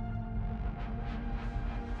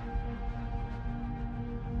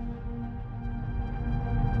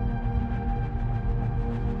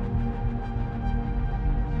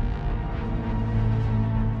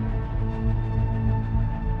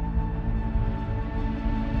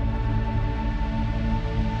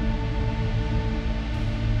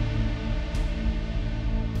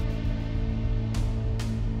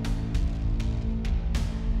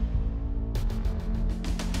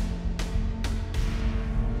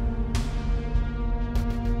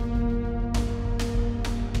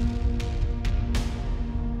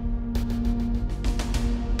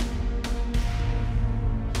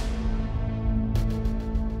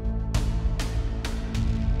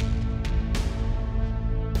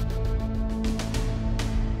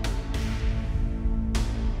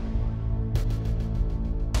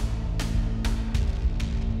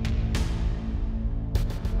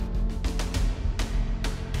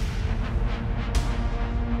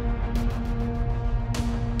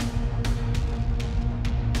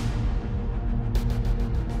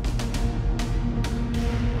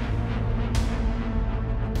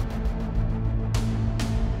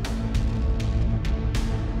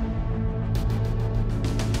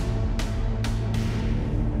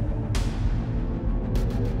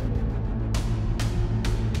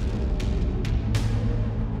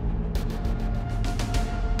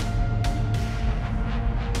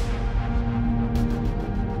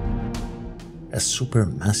 A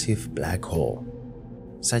supermassive black hole,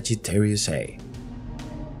 Sagittarius A,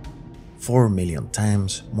 4 million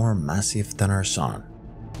times more massive than our Sun.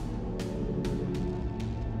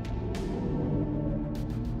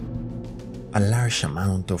 A large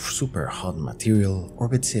amount of superhot material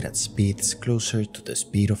orbits it at speeds closer to the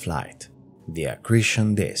speed of light, the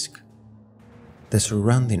accretion disk. The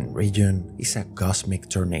surrounding region is a cosmic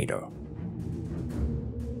tornado.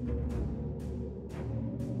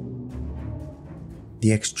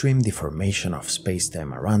 The extreme deformation of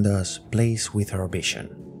spacetime around us plays with our vision.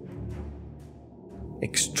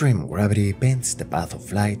 Extreme gravity bends the path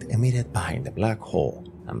of light emitted behind the black hole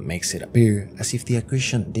and makes it appear as if the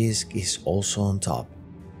accretion disk is also on top.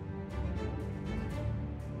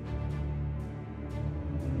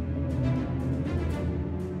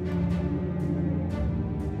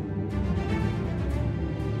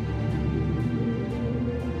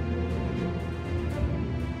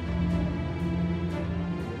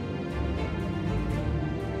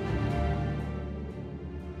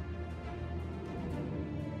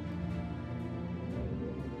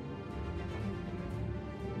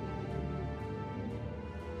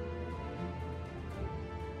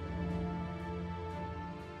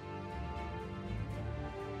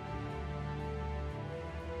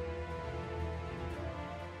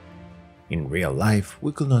 In real life,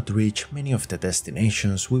 we could not reach many of the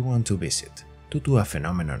destinations we want to visit due to a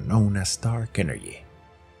phenomenon known as dark energy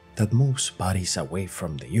that moves bodies away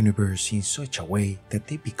from the universe in such a way that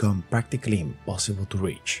they become practically impossible to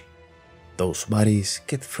reach. Those bodies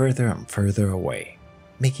get further and further away,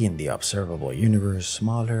 making the observable universe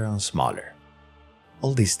smaller and smaller.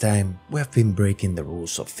 All this time, we have been breaking the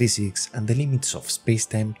rules of physics and the limits of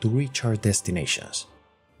spacetime to reach our destinations.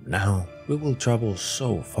 Now, we will travel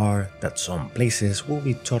so far that some places will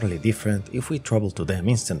be totally different if we travel to them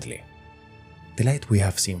instantly. The light we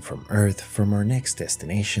have seen from Earth from our next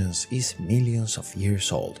destinations is millions of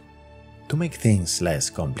years old. To make things less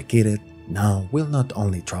complicated, now we'll not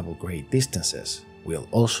only travel great distances, We'll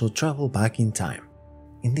also travel back in time.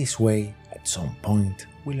 In this way, at some point,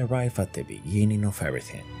 we'll arrive at the beginning of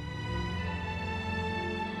everything.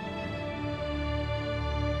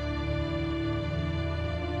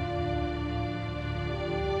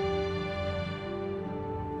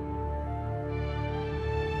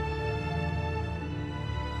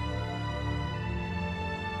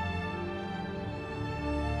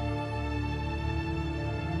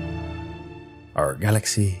 Our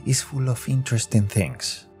galaxy is full of interesting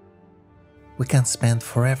things. We can spend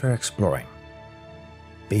forever exploring.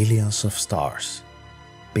 Billions of stars,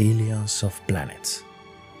 billions of planets.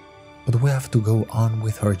 But we have to go on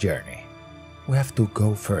with our journey. We have to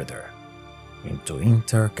go further, into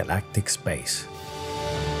intergalactic space.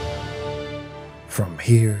 From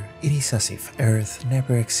here, it is as if Earth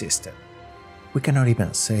never existed. We cannot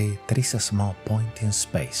even say there is a small point in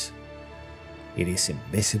space. It is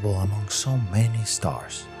invisible among so many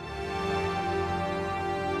stars.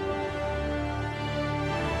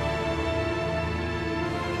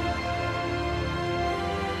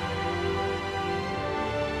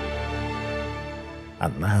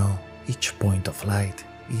 And now, each point of light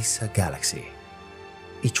is a galaxy,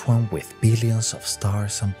 each one with billions of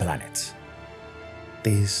stars and planets.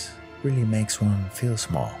 This really makes one feel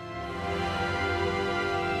small.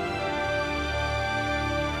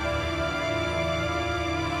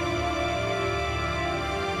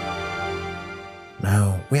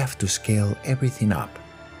 Now we have to scale everything up.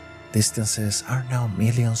 Distances are now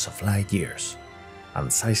millions of light years,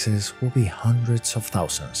 and sizes will be hundreds of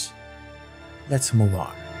thousands. Let's move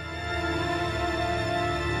on.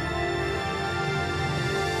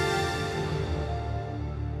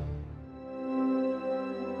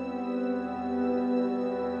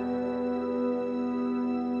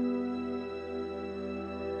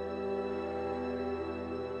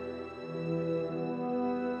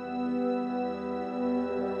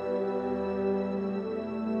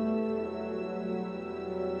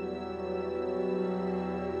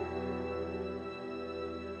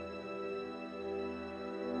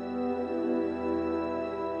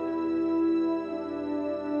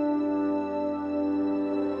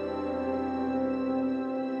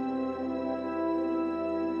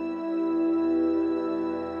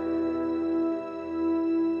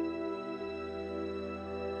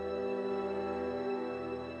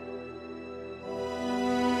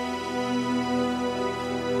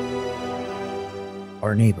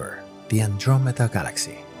 Our neighbor, the Andromeda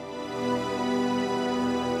Galaxy,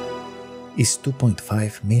 is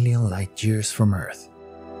 2.5 million light-years from Earth.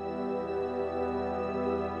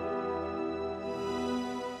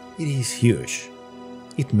 It is huge.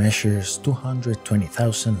 It measures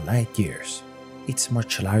 220,000 light-years. It's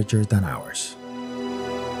much larger than ours.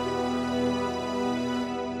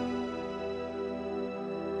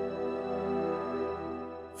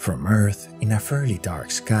 From Earth, in a fairly dark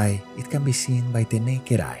sky, it can be seen by the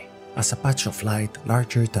naked eye as a patch of light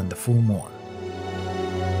larger than the full moon.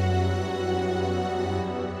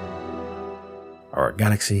 Our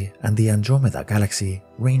galaxy and the Andromeda Galaxy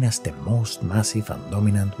reign as the most massive and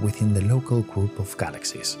dominant within the local group of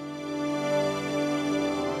galaxies.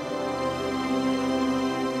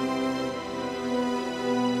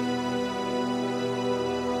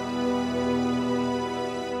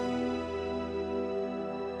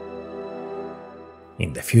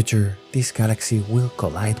 In the future, this galaxy will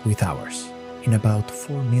collide with ours in about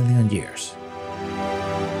 4 million years.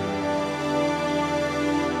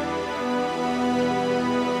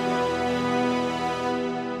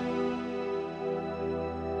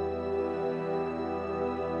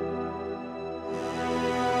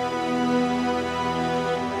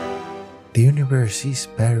 The universe is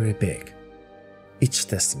very big. Each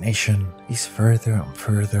destination is further and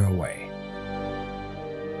further away.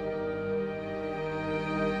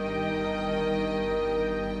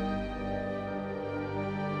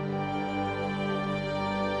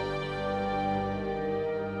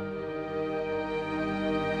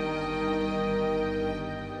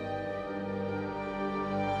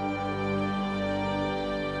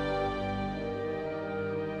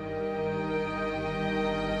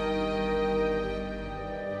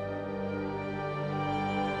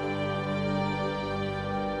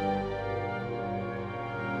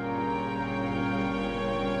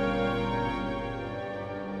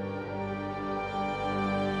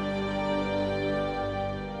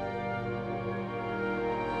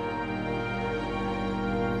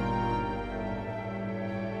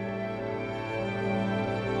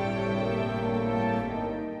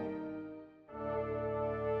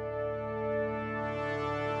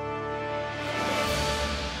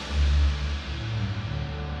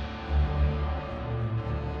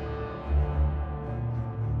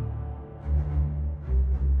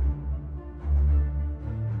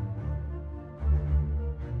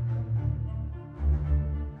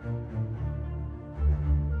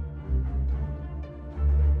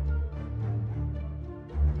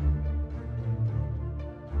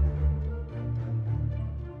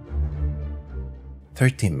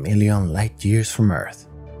 13 million light years from Earth.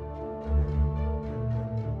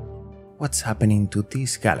 What's happening to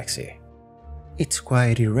this galaxy? It's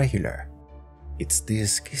quite irregular. Its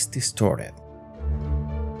disk is distorted.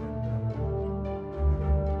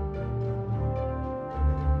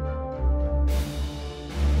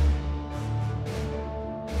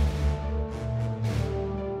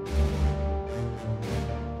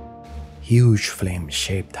 Huge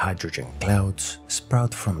flame-shaped hydrogen clouds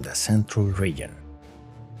sprout from the central region.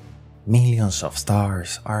 Millions of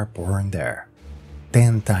stars are born there,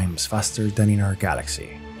 10 times faster than in our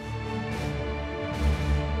galaxy.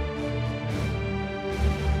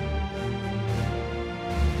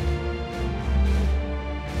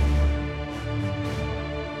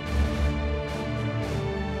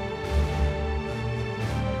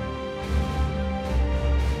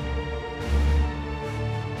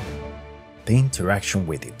 The interaction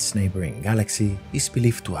with its neighboring galaxy is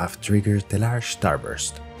believed to have triggered the large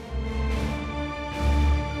starburst.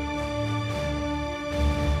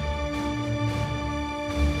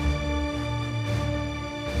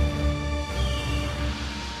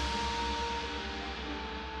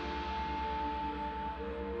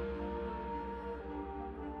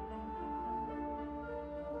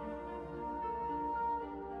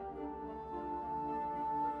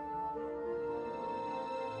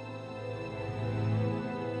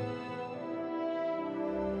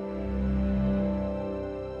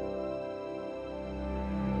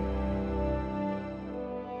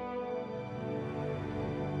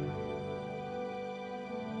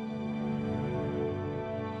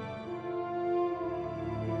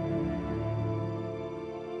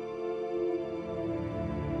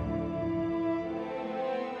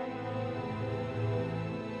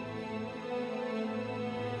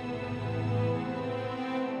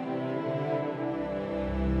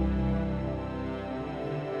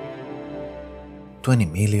 "20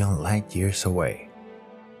 million light years away.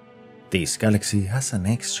 This galaxy has an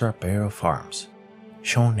extra pair of arms,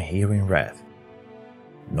 shown here in red.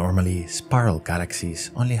 Normally, spiral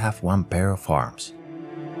galaxies only have one pair of arms.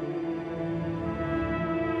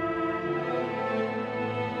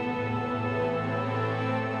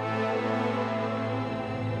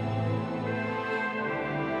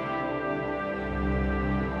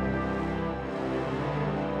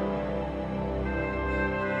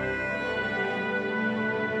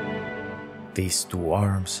 These two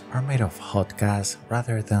arms are made of hot gas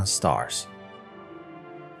rather than stars.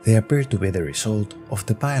 They appear to be the result of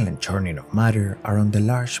the violent churning of matter around the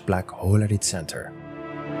large black hole at its center.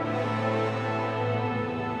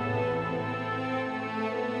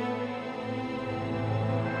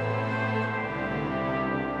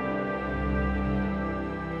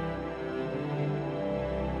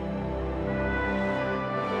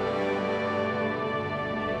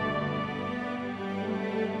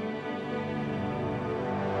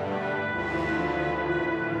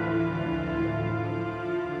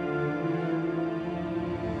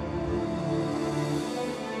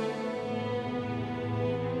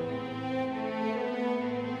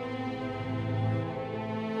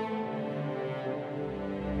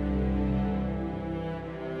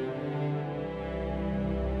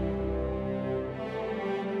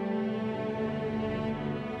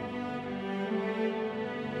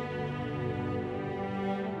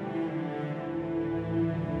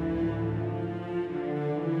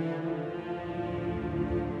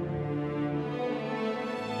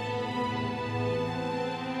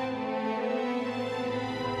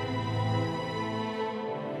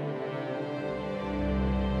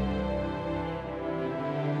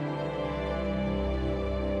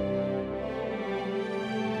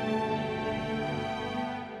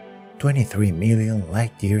 "23 million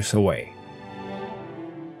light years away.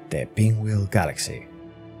 The Pinwheel Galaxy.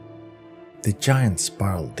 The giant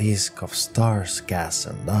spiral disk of stars, gas,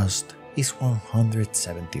 and dust is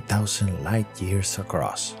 170,000 light years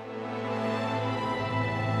across.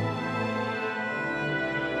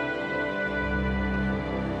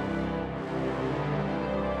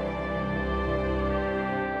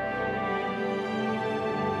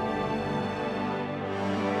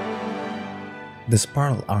 The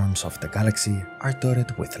spiral arms of the galaxy are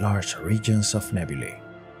dotted with large regions of nebulae.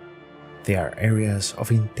 They are areas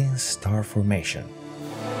of intense star formation.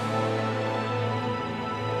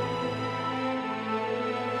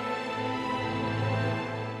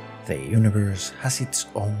 The universe has its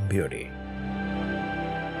own beauty.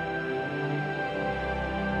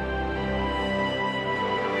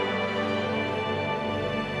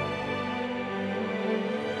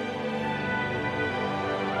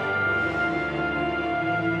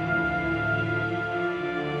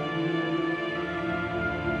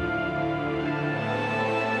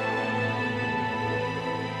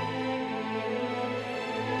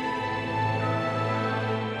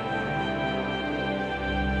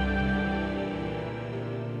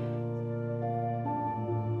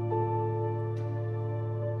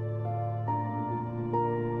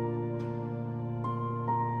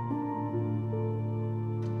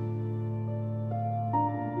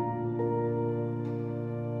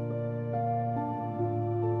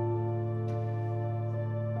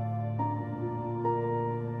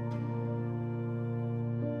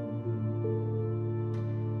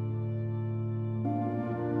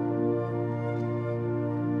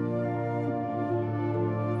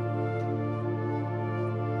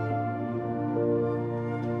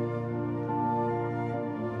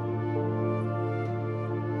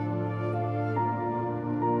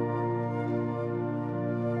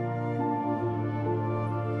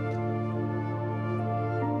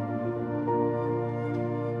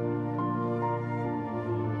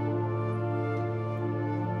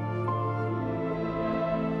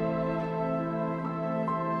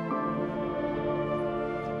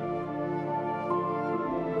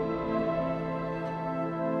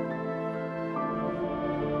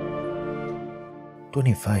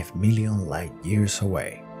 25 million light years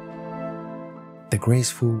away. The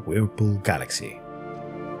graceful Whirlpool Galaxy.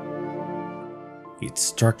 Its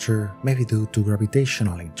structure may be due to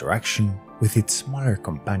gravitational interaction with its smaller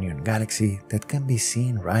companion galaxy that can be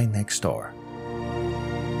seen right next door.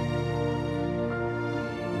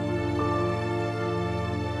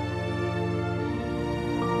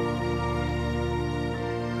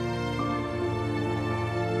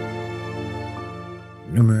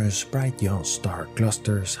 Numerous bright young star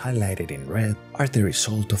clusters highlighted in red are the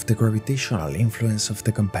result of the gravitational influence of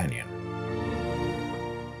the companion.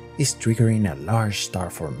 Is triggering a large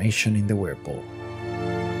star formation in the whirlpool.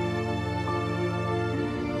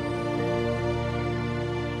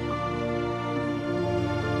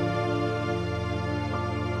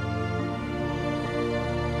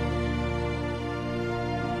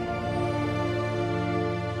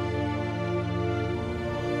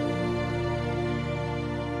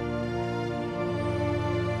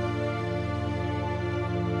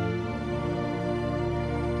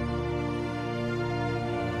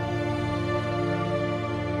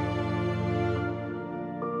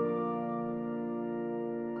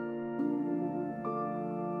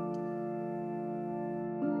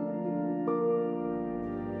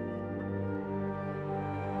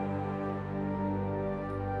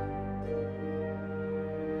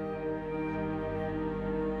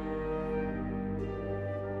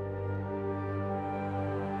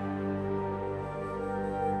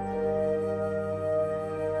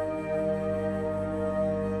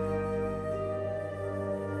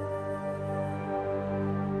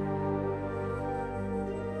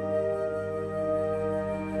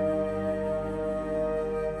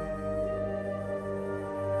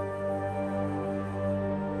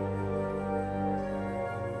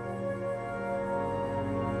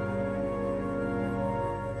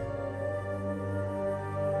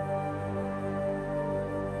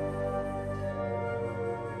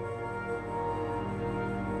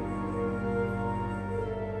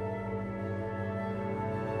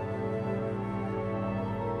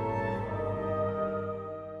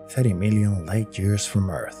 "30 million light years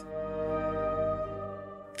from Earth.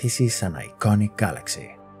 This is an iconic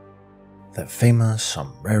galaxy, the famous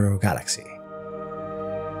Sombrero Galaxy.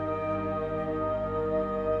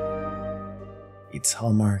 Its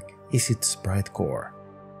hallmark is its bright core.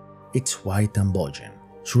 It's white and bulging,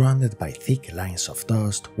 surrounded by thick lines of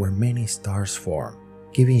dust where many stars form,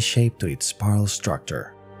 giving shape to its spiral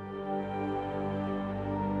structure.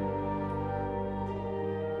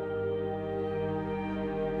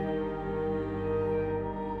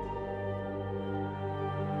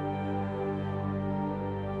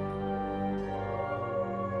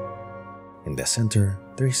 In the center,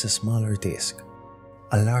 there is a smaller disk.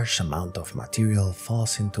 A large amount of material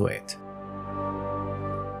falls into it.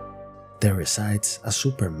 There resides a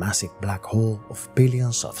supermassive black hole of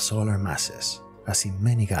billions of solar masses, as in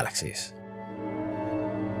many galaxies.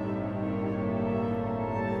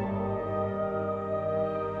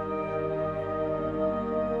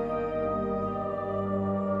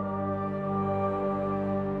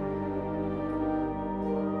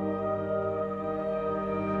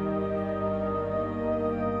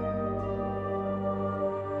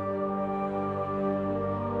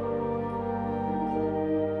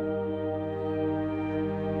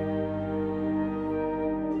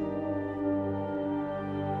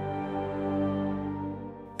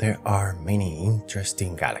 There are many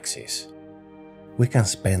interesting galaxies. We can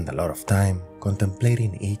spend a lot of time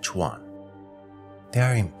contemplating each one. They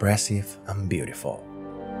are impressive and beautiful.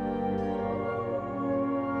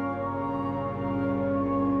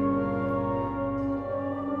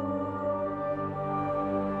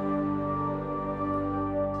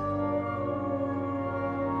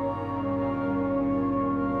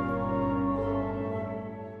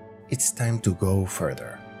 It's time to go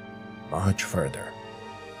further, much further.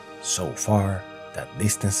 So far that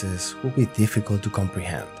distances will be difficult to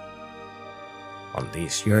comprehend. On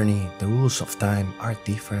this journey, the rules of time are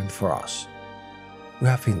different for us. We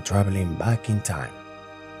have been traveling back in time,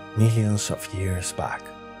 millions of years back.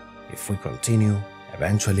 If we continue,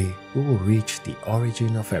 eventually we will reach the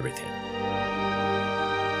origin of everything.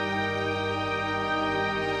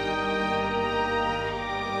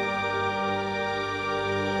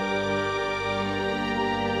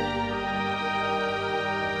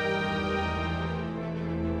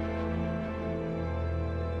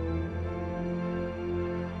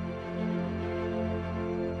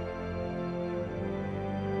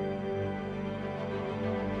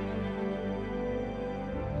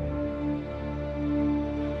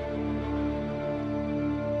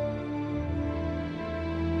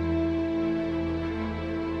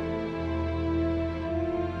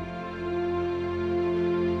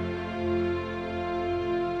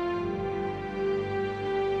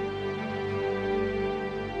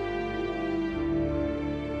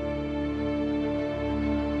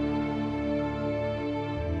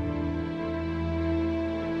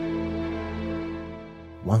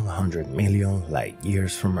 100 million light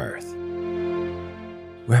years from Earth.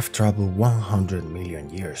 We have traveled 100 million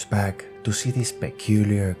years back to see this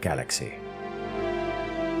peculiar galaxy.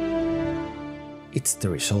 It's the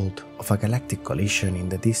result of a galactic collision in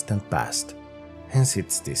the distant past, hence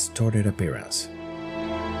its distorted appearance.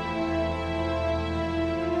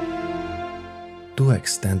 Two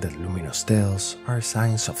extended luminous tails are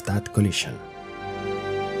signs of that collision.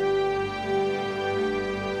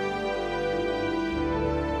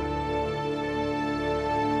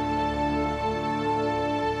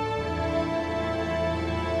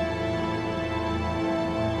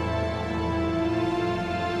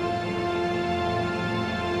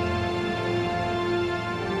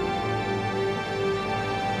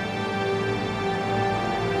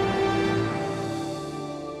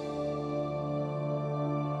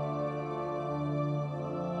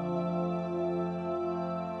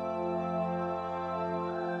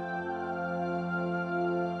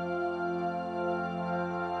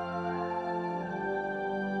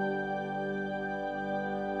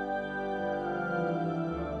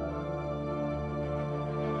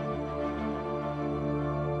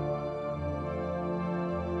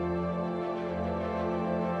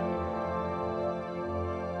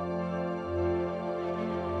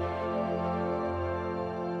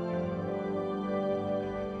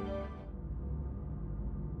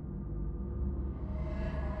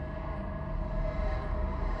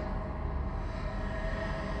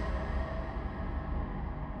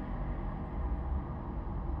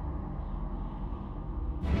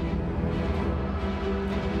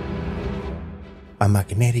 A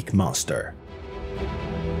magnetic monster.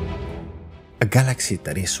 A galaxy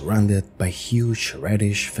that is surrounded by huge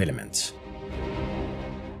reddish filaments.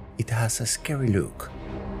 It has a scary look.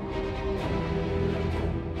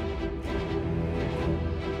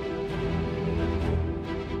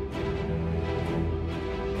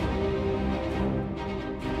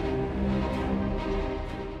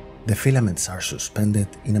 The filaments are suspended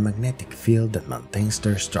in a magnetic field that maintains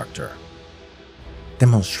their structure,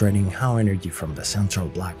 demonstrating how energy from the central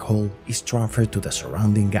black hole is transferred to the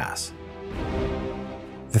surrounding gas.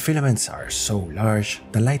 The filaments are so large,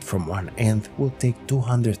 the light from one end will take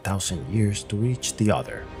 200,000 years to reach the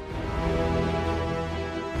other.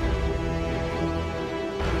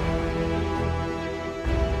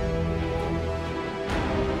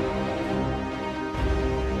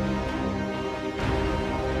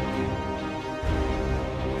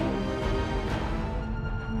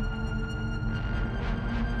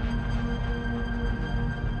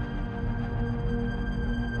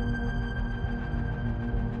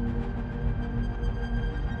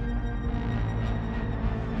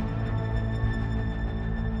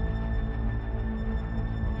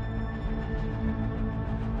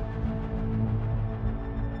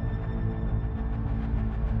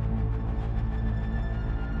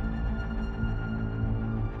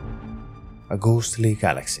 A ghostly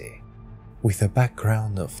galaxy, with a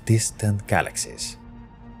background of distant galaxies.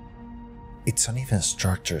 Its uneven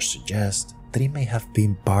structure suggests that it may have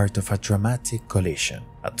been part of a dramatic collision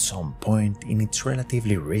at some point in its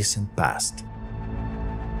relatively recent past.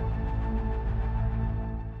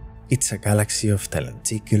 It's a galaxy of the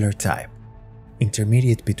lenticular type,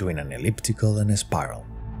 intermediate between an elliptical and a spiral.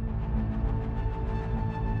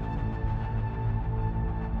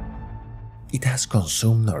 It has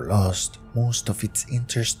consumed or lost most of its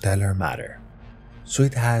interstellar matter, so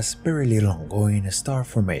it has very little ongoing star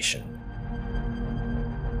formation.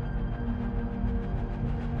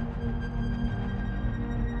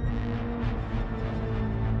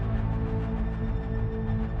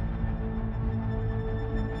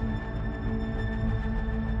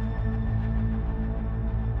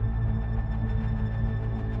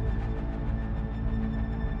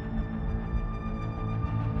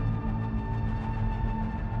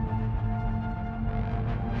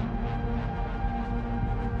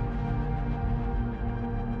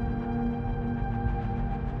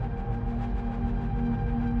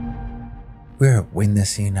 We are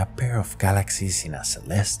witnessing a pair of galaxies in a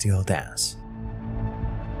celestial dance.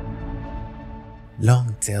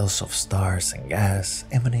 Long tails of stars and gas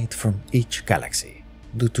emanate from each galaxy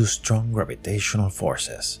due to strong gravitational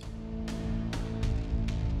forces.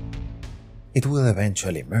 It will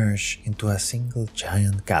eventually merge into a single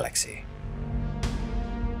giant galaxy.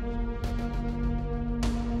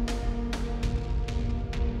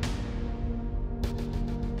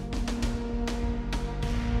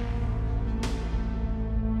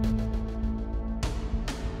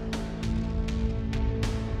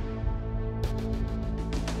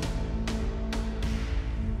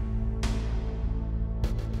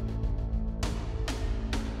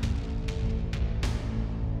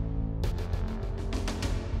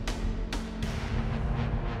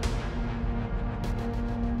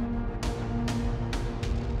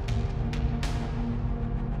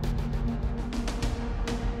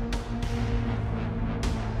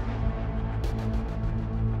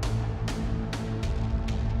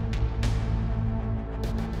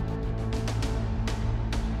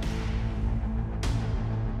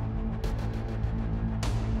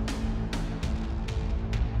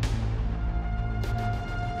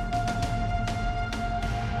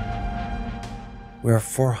 we are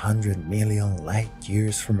 400 million light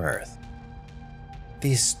years from Earth.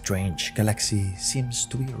 This strange galaxy seems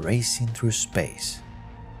to be racing through space,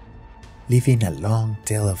 leaving a long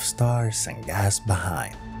tail of stars and gas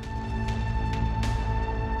behind.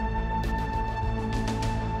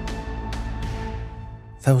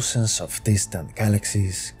 Thousands of distant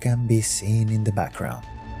galaxies can be seen in the background.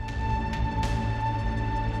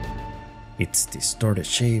 Its distorted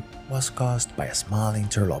shape was caused by a small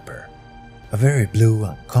interloper, a very blue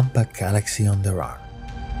and compact galaxy on the run.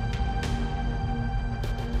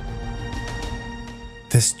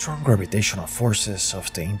 The strong gravitational forces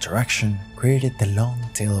of the interaction created the long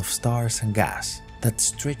tail of stars and gas that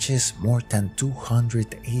stretches more than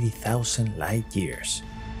 280,000 light years.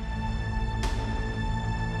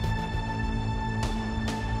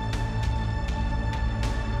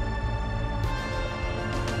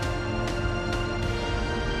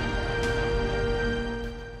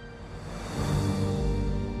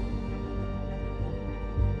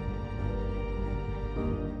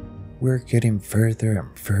 We're getting further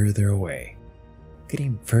and further away,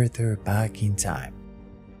 getting further back in time,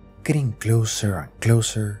 getting closer and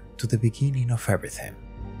closer to the beginning of everything.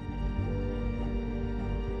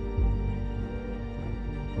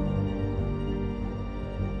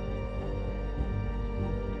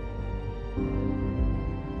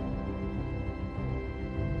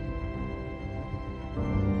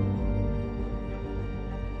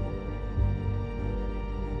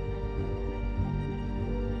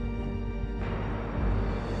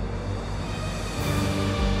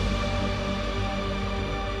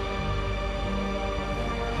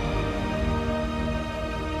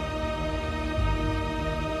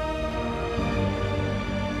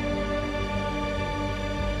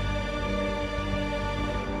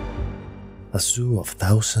 A zoo of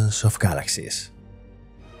thousands of galaxies.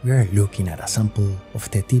 We are looking at a sample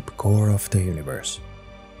of the deep core of the universe,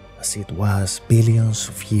 as it was billions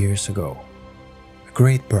of years ago. A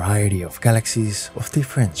great variety of galaxies of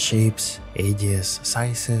different shapes, ages,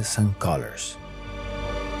 sizes, and colors.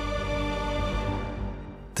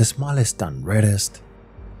 The smallest and reddest,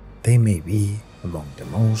 they may be among the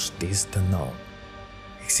most distant known,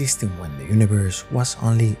 existing when the universe was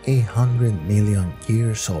only 800 million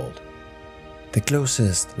years old. The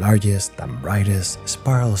closest, largest, and brightest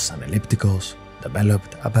spirals and ellipticals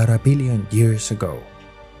developed about 1 billion years ago,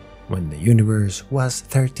 when the universe was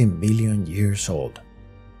 13 billion years old.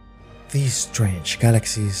 These strange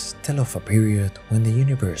galaxies tell of a period when the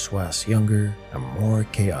universe was younger and more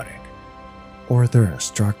chaotic. Order and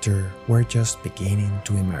structure were just beginning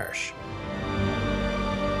to emerge.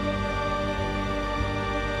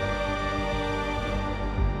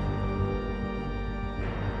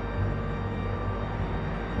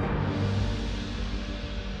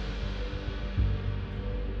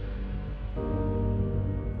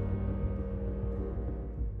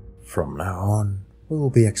 From now on, we will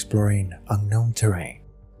be exploring unknown terrain.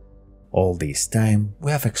 All this time,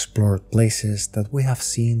 we have explored places that we have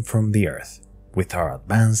seen from the Earth with our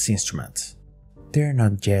advanced instruments. They are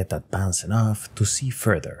not yet advanced enough to see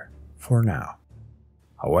further, for now.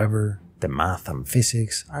 However, the math and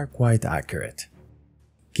physics are quite accurate,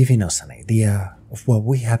 giving us an idea of what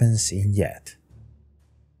we haven't seen yet.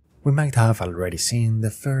 We might have already seen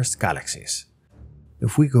the first galaxies.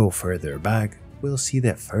 If we go further back, we'll see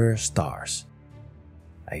the first stars,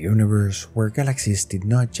 a universe where galaxies did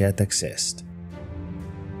not yet exist.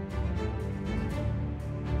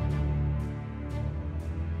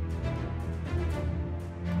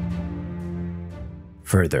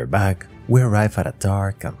 Further back, we arrive at a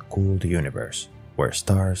dark and cold universe where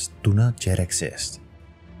stars do not yet exist.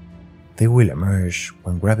 They will emerge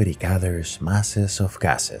when gravity gathers masses of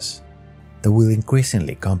gases that will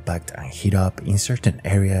increasingly compact and heat up in certain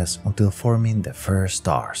areas until forming the first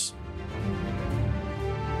stars.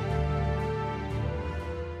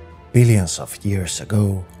 Billions of years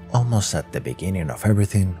ago, almost at the beginning of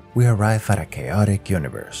everything, we arrive at a chaotic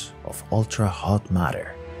universe of ultra-hot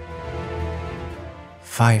matter.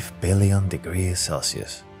 5 billion degrees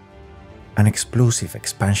Celsius. An explosive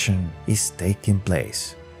expansion is taking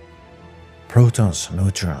place. Protons,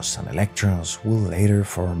 neutrons, and electrons will later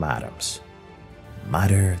form atoms.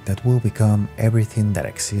 Matter that will become everything that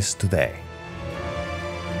exists today.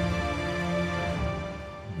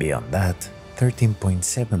 Beyond that,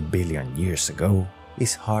 13.7 billion years ago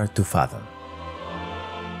is hard to fathom.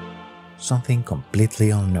 Something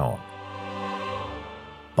completely unknown.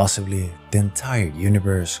 Possibly the entire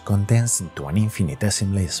universe condensed into an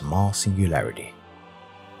infinitesimally small singularity,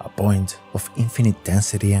 a point of infinite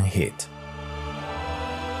density and heat.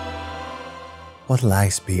 What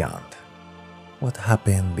lies beyond? What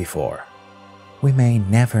happened before? We may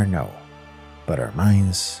never know, but our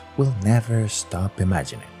minds will never stop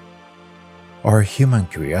imagining. Our human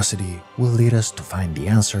curiosity will lead us to find the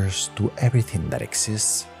answers to everything that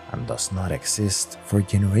exists and does not exist for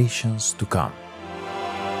generations to come.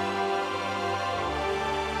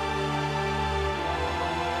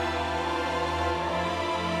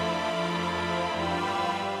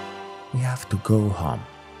 We have to go home.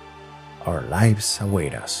 Our lives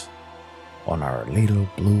await us on our little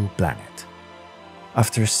blue planet.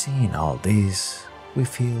 After seeing all this, we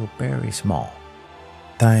feel very small.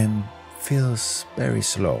 Time feels very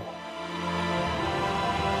slow.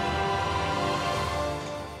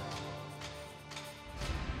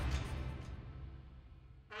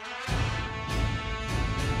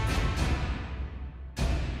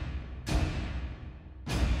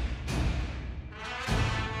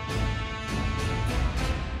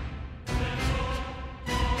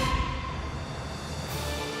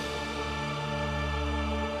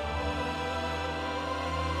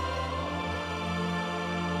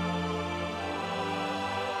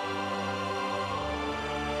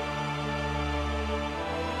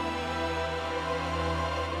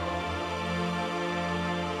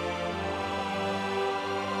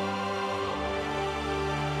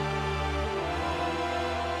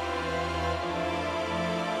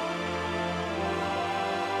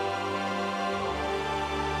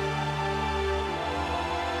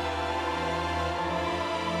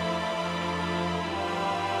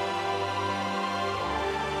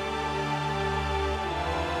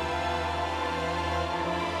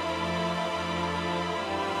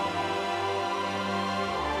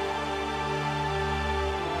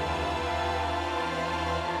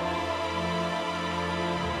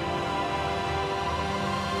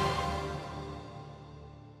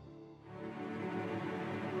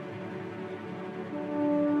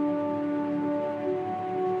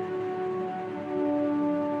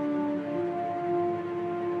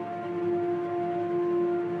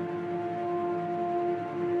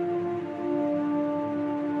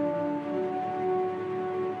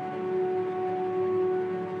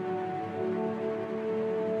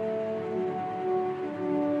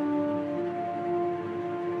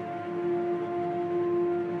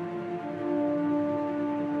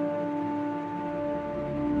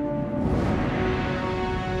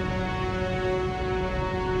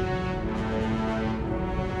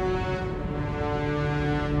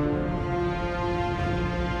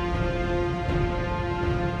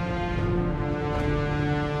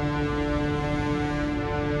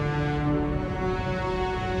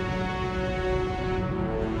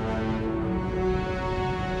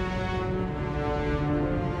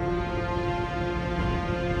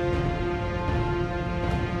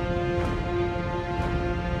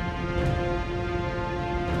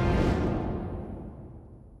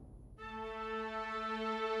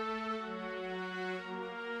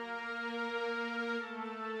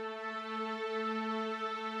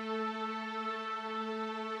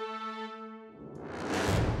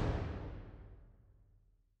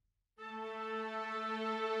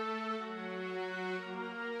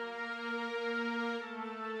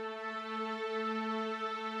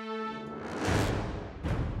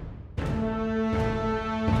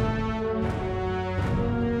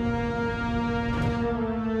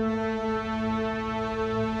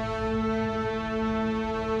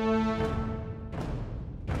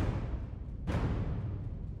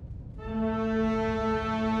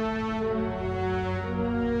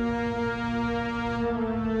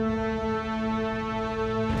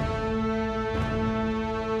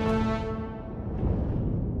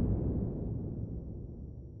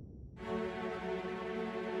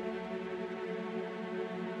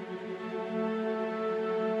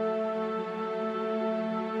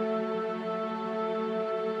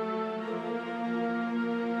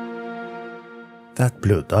 That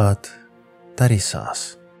blue dot, that is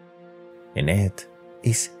us. In it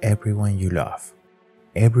is everyone you love,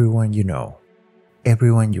 everyone you know,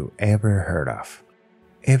 everyone you ever heard of.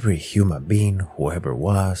 Every human being who ever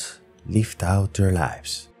was lived out their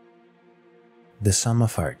lives. The sum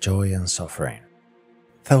of our joy and suffering.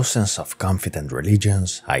 Thousands of confident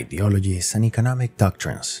religions, ideologies, and economic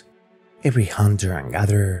doctrines. Every hunter and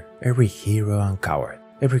gatherer, every hero and coward,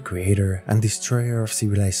 every creator and destroyer of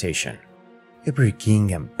civilization. Every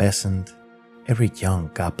king and peasant, every young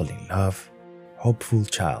couple in love, hopeful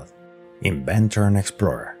child, inventor and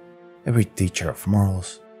explorer, every teacher of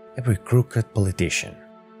morals, every crooked politician,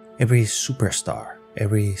 every superstar,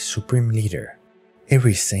 every supreme leader,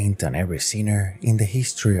 every saint and every sinner in the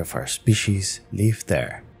history of our species lived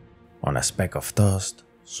there, on a speck of dust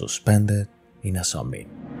suspended in a summit.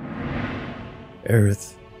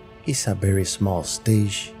 Earth is a very small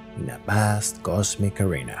stage in a vast cosmic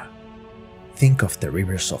arena. Think of the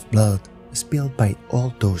rivers of blood spilled by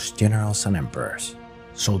all those generals and emperors,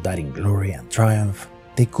 so that in glory and triumph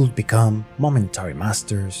they could become momentary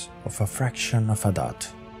masters of a fraction of a dot.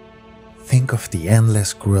 Think of the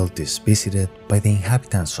endless cruelties visited by the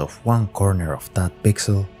inhabitants of one corner of that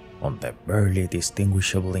pixel on the barely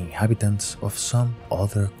distinguishable inhabitants of some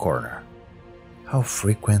other corner. How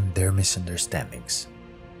frequent their misunderstandings,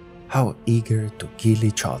 how eager to kill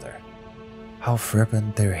each other, how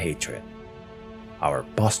fervent their hatred, our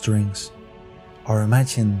posturings, our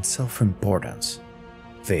imagined self-importance,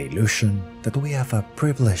 the illusion that we have a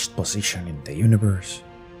privileged position in the universe,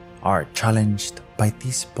 are challenged by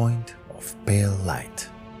this point of pale light.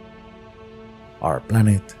 Our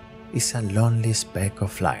planet is a lonely speck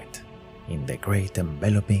of light in the great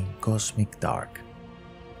enveloping cosmic dark.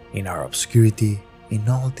 In our obscurity, in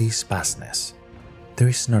all this vastness, there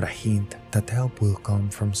is not a hint that help will come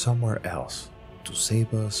from somewhere else to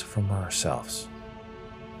save us from ourselves.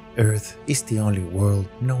 Earth is the only world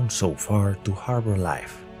known so far to harbor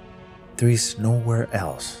life. There is nowhere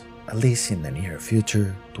else, at least in the near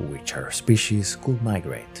future, to which our species could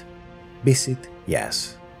migrate. Visit,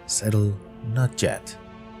 yes. Settle, not yet.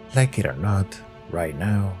 Like it or not, right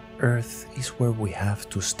now, Earth is where we have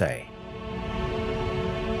to stay.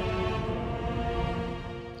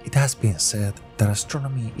 It has been said that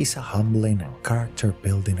astronomy is a humbling and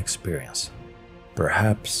character-building experience.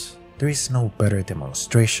 Perhaps there is no better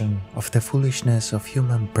demonstration of the foolishness of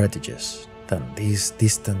human prejudice than this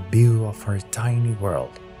distant view of our tiny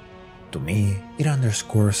world. To me, it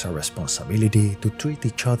underscores our responsibility to treat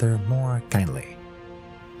each other more kindly,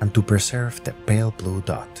 and to preserve the pale blue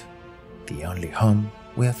dot, the only home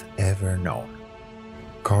we have ever known.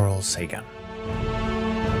 Carl Sagan.